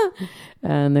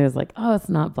 And there's like, oh, it's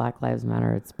not Black Lives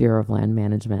Matter. It's Bureau of Land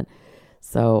Management.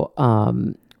 So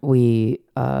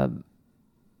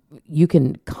you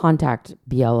can contact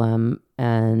BLM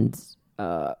and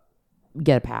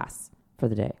get a pass for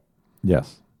the day.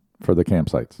 Yes, for the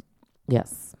campsites.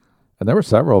 Yes. And there were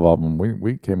several of them.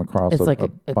 We came across it's like a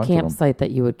bunch campsite that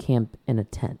you would camp in a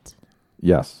tent.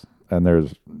 Yes. And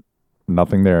there's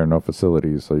nothing there, no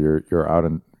facilities. So you're out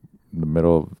in the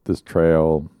middle of this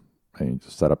trail, and you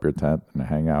just set up your tent and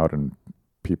hang out, and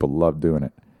people love doing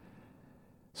it.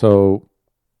 So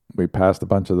we passed a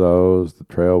bunch of those. The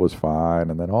trail was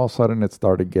fine. And then all of a sudden it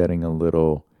started getting a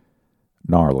little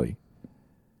gnarly.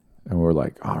 And we're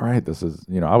like, all right, this is,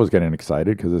 I was getting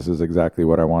excited because this is exactly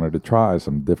what I wanted to try.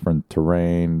 Some different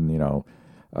terrain,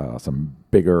 some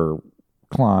bigger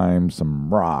climbs,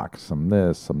 some rocks, some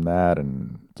this, some that.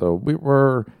 And so we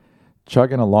were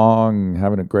chugging along,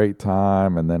 having a great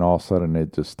time. And then all of a sudden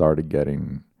it just started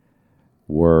getting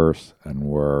worse and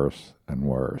worse and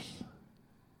worse.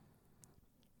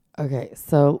 Okay,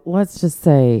 so let's just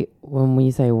say when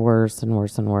we say worse and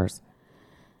worse and worse.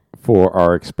 For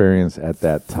our experience at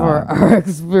that time.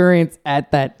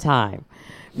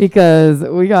 Because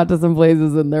we got to some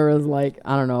places and there was like,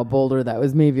 I don't know, a boulder that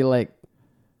was maybe like,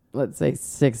 let's say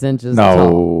 6 inches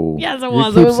tall. Yes, it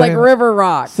was. It was like river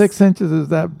rocks. 6 inches is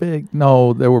that big?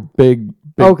 No, they were big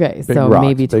okay, big so rocks,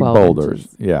 maybe 12 big boulders.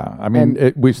 Inches. Yeah, I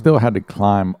mean, we still had to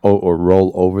climb or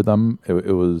roll over them.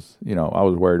 It was, I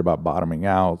was worried about bottoming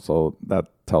out, so that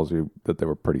tells you that they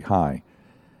were pretty high.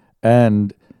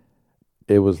 And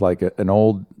it was like an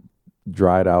old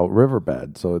dried out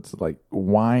riverbed. So it's like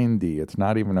windy. It's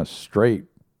not even a straight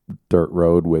dirt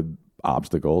road with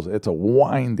obstacles. It's a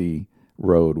windy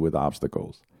road with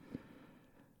obstacles.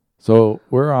 So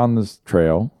we're on this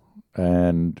trail,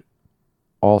 and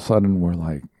all of a sudden we're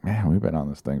like, man, we've been on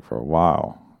this thing for a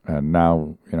while. And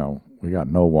now, we got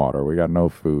no water. We got no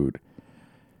food.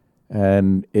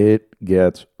 And it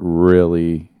gets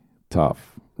really tough.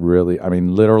 Really, I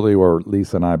mean, literally where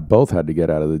Lisa and I both had to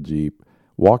get out of the Jeep,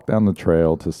 walk down the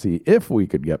trail to see if we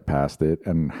could get past it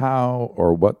and how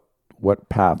or what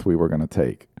path we were going to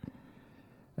take.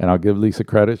 And I'll give Lisa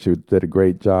credit. She did a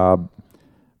great job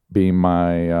being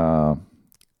my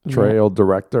trail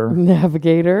director.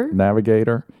 Navigator.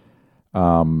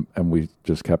 And we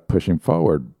just kept pushing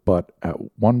forward. But at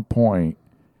one point,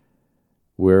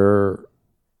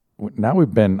 now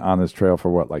we've been on this trail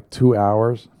for like 2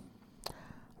 hours?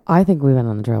 I think we've been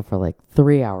on the trail for like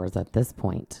 3 hours at this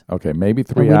point. Okay, maybe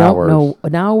 3 hours. Don't know.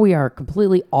 Now we are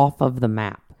completely off of the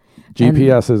map.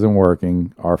 GPS isn't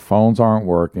working. Our phones aren't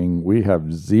working. We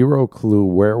have zero clue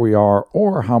where we are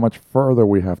or how much further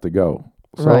we have to go.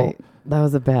 So right. That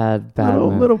was a bad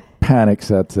move. Little panic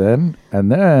sets in. And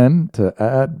then to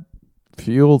add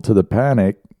fuel to the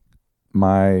panic,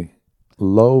 my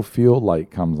low fuel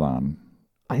light comes on.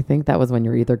 I think that was when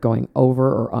you're either going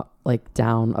over or up, like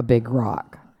down a big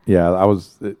rock. Yeah,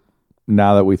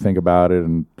 now that we think about it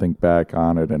and think back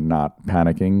on it and not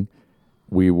panicking,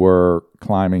 we were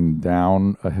climbing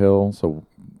down a hill, so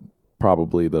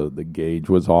probably the gauge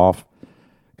was off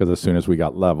because as soon as we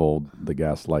got leveled, the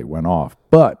gas light went off.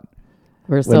 But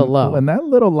we're still low. When that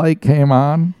little light came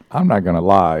on, I'm not going to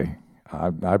lie,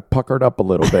 I puckered up a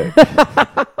little bit.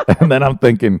 And then I'm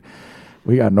thinking,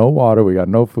 We got no water. We got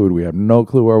no food. We have no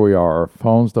clue where we are. Our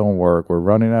phones don't work. We're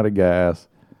running out of gas.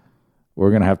 We're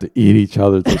going to have to eat each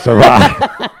other to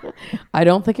survive. I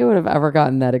don't think it would have ever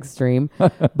gotten that extreme,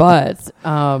 but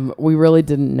we really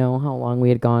didn't know how long we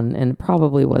had gone, and it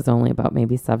probably was only about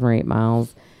maybe 7 or 8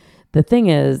 miles. The thing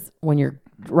is, when you're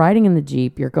riding in the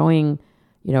Jeep, you're going,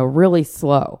 really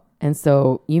slow. And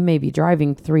so you may be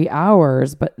driving 3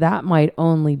 hours, but that might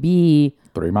only be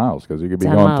 3 miles, because you could be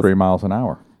 10 going miles. 3 miles an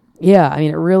hour. Yeah, I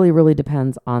mean, it really, really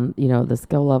depends on, the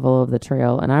skill level of the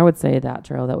trail. And I would say that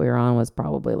trail that we were on was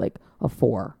probably like a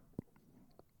 4.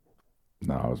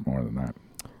 No, it was more than that.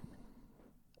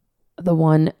 The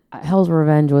one, Hell's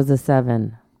Revenge, was a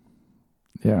 7.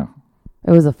 Yeah.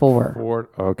 It was a 4. 4.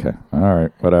 Okay. All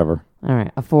right. Whatever. All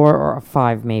right, a 4 or a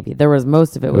 5 maybe. There was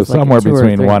most of it, It was like somewhere a 2 or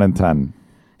between 3. 1 and 10.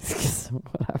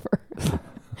 Whatever.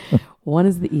 1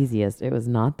 is the easiest. It was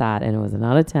not that, and it was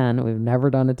not a 10. We've never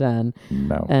done a 10.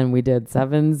 No. And we did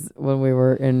 7s when we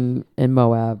were in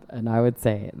Moab, and I would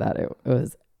say that it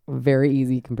was very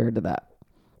easy compared to that.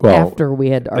 Well, after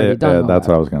we had already done that's Moab.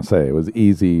 what I was going to say. It was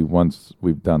easy once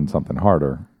we've done something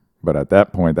harder. But at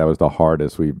that point, that was the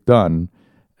hardest we've done.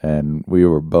 And we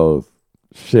were both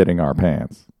shitting our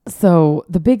pants. So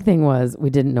the big thing was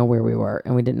we didn't know where we were,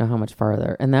 and we didn't know how much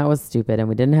farther. And that was stupid. And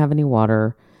we didn't have any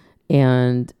water.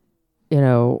 And,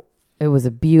 it was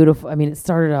a beautiful, it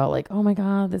started out like, oh my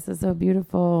God, this is so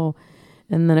beautiful.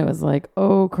 And then it was like,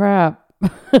 oh crap.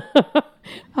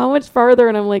 How much farther?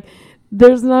 And I'm like,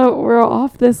 we're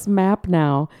off this map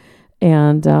now.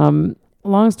 And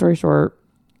long story short,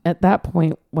 at that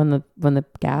point, when the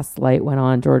gas light went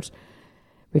on, George,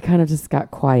 we kind of just got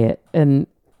quiet. And,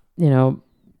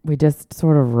 we just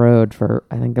sort of rode for,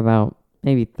 I think, about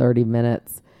maybe 30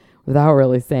 minutes without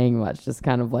really saying much. Just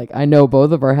kind of like, I know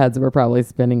both of our heads were probably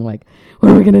spinning like,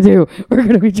 what are we going to do? We're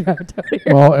going to be trapped out here.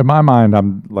 Well, in my mind,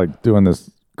 I'm like doing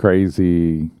this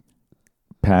crazy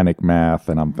panic math,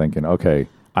 and I'm thinking, okay,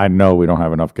 I know we don't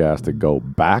have enough gas to go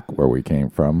back where we came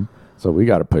from, so we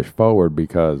got to push forward,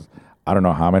 because I don't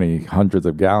know how many hundreds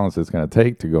of gallons it's going to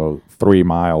take to go 3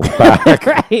 miles back.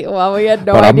 Right. Well, we had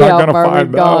no But I'm idea not how gonna far find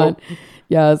we'd gone. out.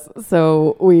 Yes.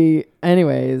 So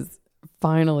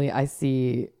finally I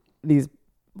see these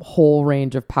whole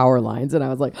range of power lines, and I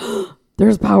was like,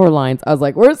 there's power lines. I was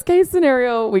like, worst case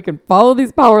scenario, we can follow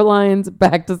these power lines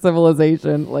back to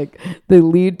civilization. Like, they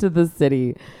lead to the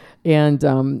city. And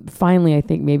finally, I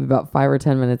think maybe about 5 or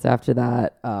 10 minutes after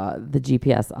that, the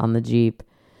GPS on the Jeep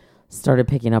started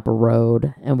picking up a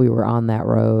road, and we were on that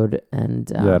road. And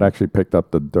Yeah, it actually picked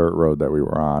up the dirt road that we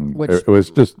were on. Which- It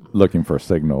was just looking for a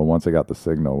signal. Once it got the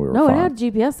signal, we were no, fine. it had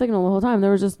GPS signal the whole time.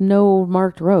 There was just no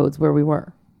marked roads where we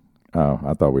were. Oh,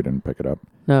 I thought we didn't pick it up.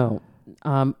 No,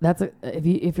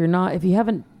 if you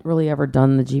haven't really ever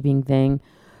done the Jeeping thing,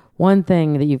 one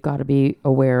thing that you've got to be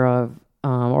aware of,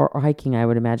 or hiking, I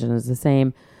would imagine, is the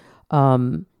same.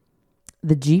 The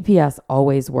GPS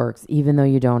always works, even though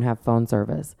you don't have phone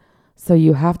service. So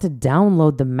you have to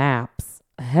download the maps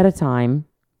ahead of time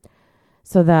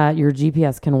so that your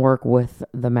GPS can work with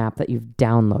the map that you've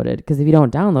downloaded. Because if you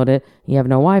don't download it, you have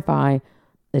no Wi-Fi,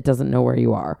 it doesn't know where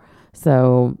you are.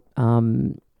 So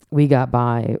we got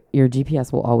by. Your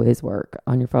GPS will always work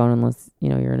on your phone unless,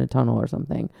 you're in a tunnel or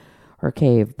something, or a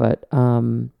cave. But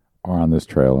Or on this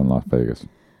trail in Las Vegas.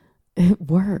 it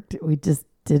worked. We just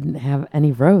didn't have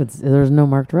any roads. There's no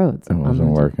marked roads. It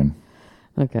wasn't working.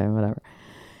 Okay, whatever.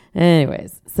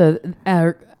 Anyways, so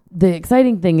the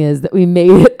exciting thing is that we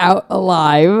made it out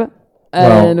alive,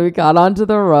 and we got onto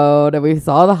the road, and we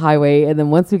saw the highway, and then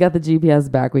once we got the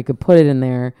GPS back, we could put it in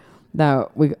there. That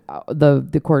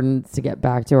the coordinates to get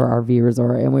back to our RV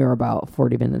resort, and we were about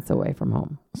 40 minutes away from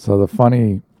home. So the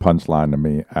funny punchline to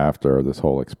me after this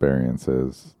whole experience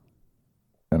is,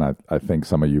 and I think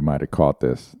some of you might have caught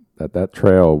this, that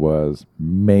trail was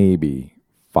maybe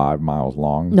 5 miles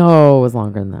long. No, it was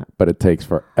longer than that. But it takes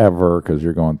forever because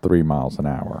you're going 3 miles an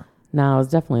hour. No, it was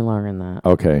definitely longer than that.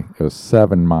 Okay, it was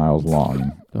 7 miles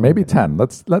long. Maybe 10.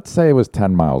 Let's say it was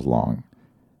 10 miles long.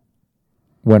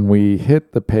 When we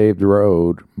hit the paved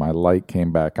road, my light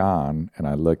came back on, and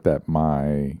I looked at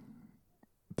my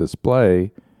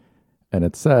display, and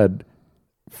it said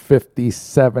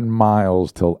 57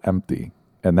 miles till empty.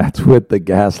 And that's with the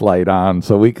gas light on.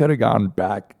 So we could have gone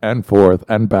back and forth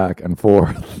and back and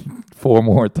forth 4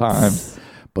 more times.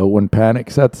 But when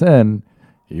panic sets in,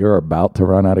 you're about to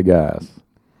run out of gas.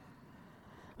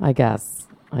 I guess.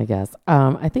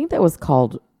 I think that was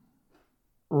called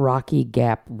Rocky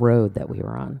Gap Road that we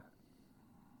were on.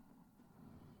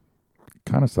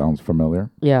 Kind of sounds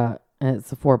familiar. Yeah, and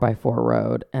it's a 4x4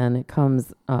 road, and it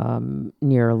comes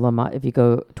near if you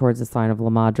go towards the sign of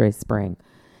La Madre Spring.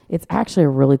 It's actually a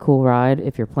really cool ride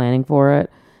if you're planning for it.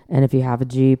 And if you have a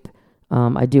Jeep,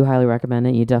 I do highly recommend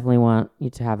it. You definitely want you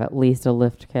to have at least a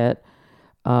lift kit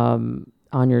on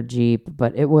your Jeep.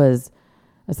 But it was,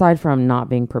 aside from not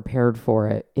being prepared for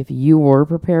it, if you were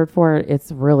prepared for it,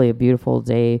 it's really a beautiful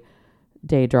day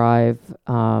drive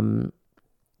on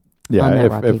that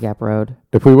Rocky Gap Road.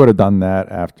 If we would have done that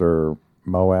after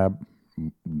Moab,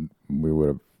 we would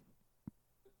have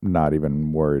not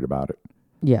even worried about it.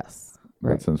 Yes.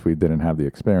 Right. But since we didn't have the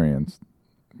experience,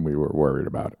 we were worried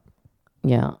about it.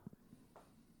 Yeah.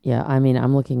 Yeah. I mean,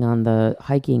 I'm looking on the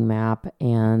hiking map,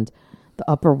 and the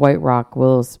Upper White Rock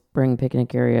Willow Spring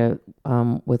picnic area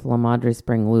with La Madre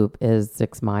Spring Loop is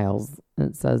 6 miles. And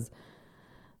it says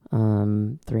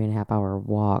 3.5 hour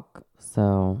walk.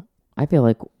 So I feel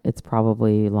like it's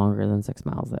probably longer than 6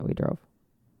 miles that we drove.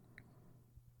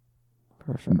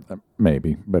 For sure.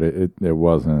 Maybe, but it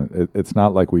wasn't. It's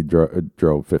not like we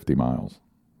drove 50 miles.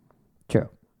 True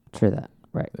that.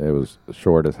 Right. It was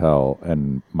short as hell,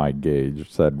 and my gauge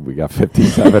said we got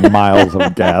 57 miles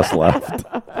of gas left.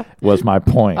 Was my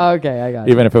point. Okay, I got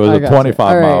it. Even if it was a 25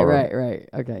 mile ride. Right.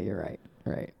 Okay, you're right.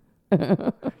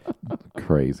 Right.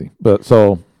 Crazy. But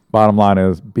so bottom line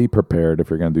is, be prepared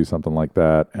if you're going to do something like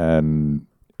that. And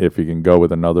if you can go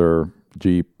with another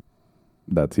Jeep,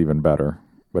 that's even better.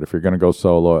 But if you're going to go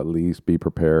solo, at least be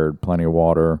prepared. Plenty of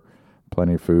water,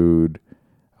 plenty of food,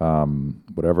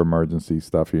 whatever emergency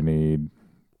stuff you need.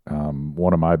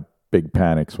 One of my big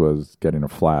panics was getting a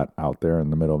flat out there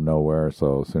in the middle of nowhere.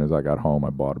 So as soon as I got home, I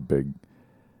bought a big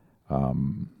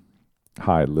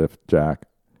high lift jack.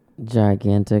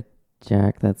 Gigantic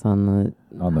jack that's on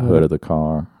the hood of the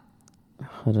car.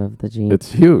 Hood of the Jeep.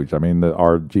 It's huge. I mean,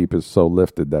 our Jeep is so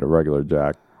lifted that a regular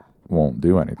jack won't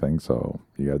do anything. So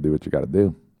you got to do what you got to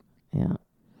do. Yeah.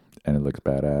 And it looks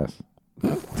badass.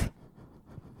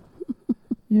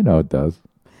 You know it does.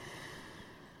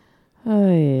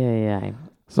 Oh, yeah.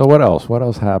 So what else? What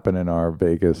else happened in our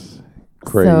Vegas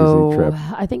crazy trip?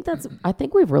 I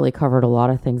think we've really covered a lot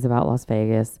of things about Las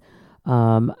Vegas.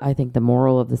 I think the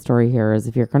moral of the story here is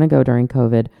if you're going to go during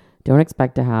COVID, don't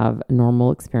expect to have a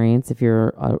normal experience if you're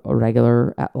a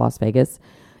regular at Las Vegas.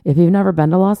 If you've never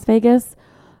been to Las Vegas,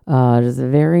 it's a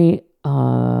very,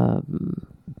 I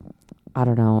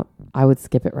don't know, I would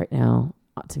skip it right now,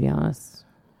 to be honest.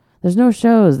 There's no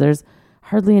shows. There's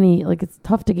hardly any, like, it's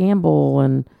tough to gamble,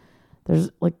 and there's,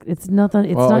 like, it's nothing.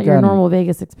 It's not your normal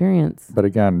Vegas experience. But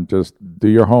again, just do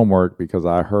your homework, because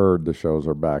I heard the shows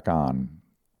are back on.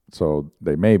 So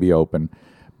they may be open.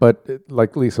 But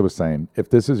like Lisa was saying, if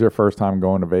this is your first time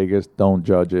going to Vegas, don't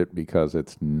judge it, because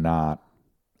it's not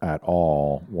at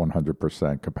all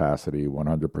 100% capacity,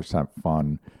 100%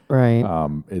 fun. Right.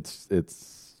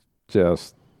 It's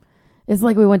just... It's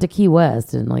like we went to Key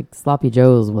West and like Sloppy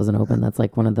Joe's wasn't open. That's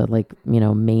like one of the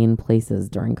main places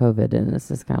during COVID. And it's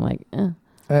just kind of like,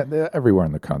 everywhere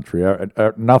in the country.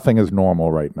 Nothing is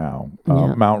normal right now.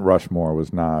 Yeah. Mount Rushmore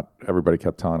was not. Everybody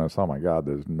kept telling us, oh my God,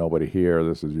 there's nobody here.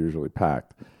 This is usually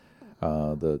packed.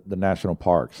 The national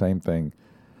park, same thing.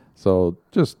 So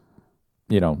just,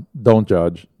 don't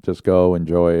judge. Just go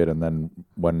enjoy it. And then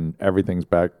when everything's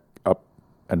back up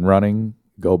and running,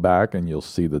 go back and you'll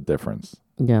see the difference.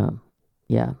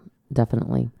 Yeah,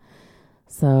 definitely.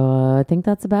 So I think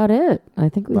that's about it. I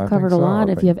think we've covered a lot.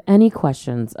 If you have any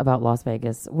questions about Las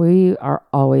Vegas, we are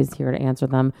always here to answer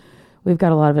them. We've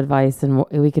got a lot of advice, and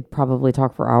we could probably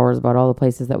talk for hours about all the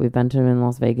places that we've been to in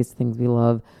Las Vegas, things we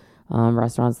love,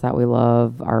 restaurants that we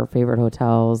love, our favorite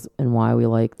hotels and why we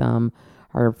like them,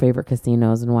 our favorite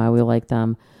casinos and why we like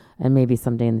them. And maybe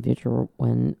someday in the future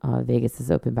when Vegas is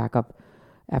open back up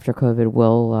after COVID,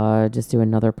 we'll just do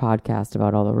another podcast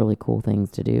about all the really cool things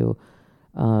to do,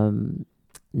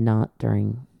 not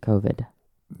during COVID.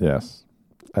 Yes.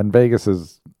 And Vegas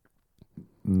is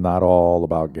not all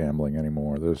about gambling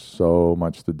anymore. There's so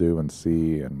much to do and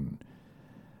see. And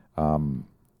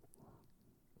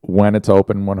when it's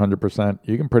open 100%,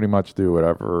 you can pretty much do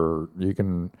whatever. You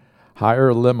can hire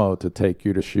a limo to take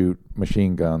you to shoot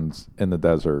machine guns in the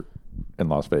desert in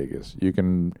Las Vegas.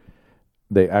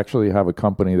 They actually have a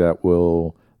company that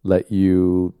will let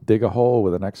you dig a hole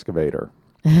with an excavator.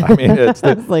 I mean, it's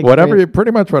like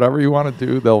pretty much whatever you want to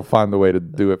do, they'll find a way to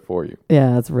do it for you.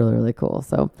 Yeah, it's really, really cool.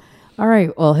 So, all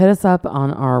right. Well, hit us up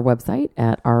on our website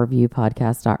at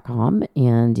rviewpodcast.com,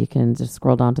 and you can just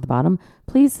scroll down to the bottom.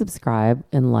 Please subscribe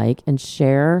and like and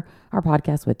share our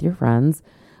podcast with your friends.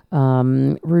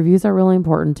 Reviews are really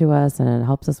important to us, and it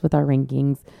helps us with our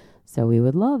rankings. So we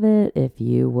would love it if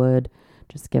you would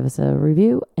just give us a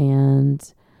review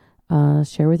and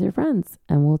share with your friends.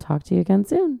 And we'll talk to you again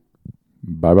soon.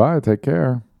 Bye-bye. Take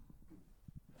care.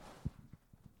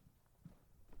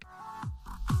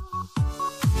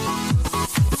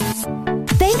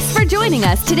 joining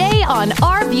us today on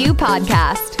Our View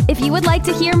Podcast. If you would like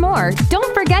to hear more,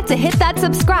 don't forget to hit that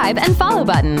subscribe and follow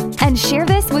button and share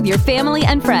this with your family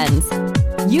and friends.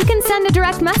 You can send a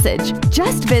direct message.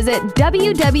 Just visit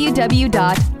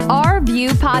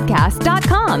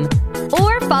www.ourviewpodcast.com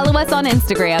or follow us on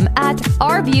Instagram at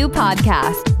Our View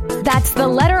Podcast. That's the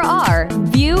letter R,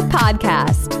 View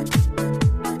Podcast.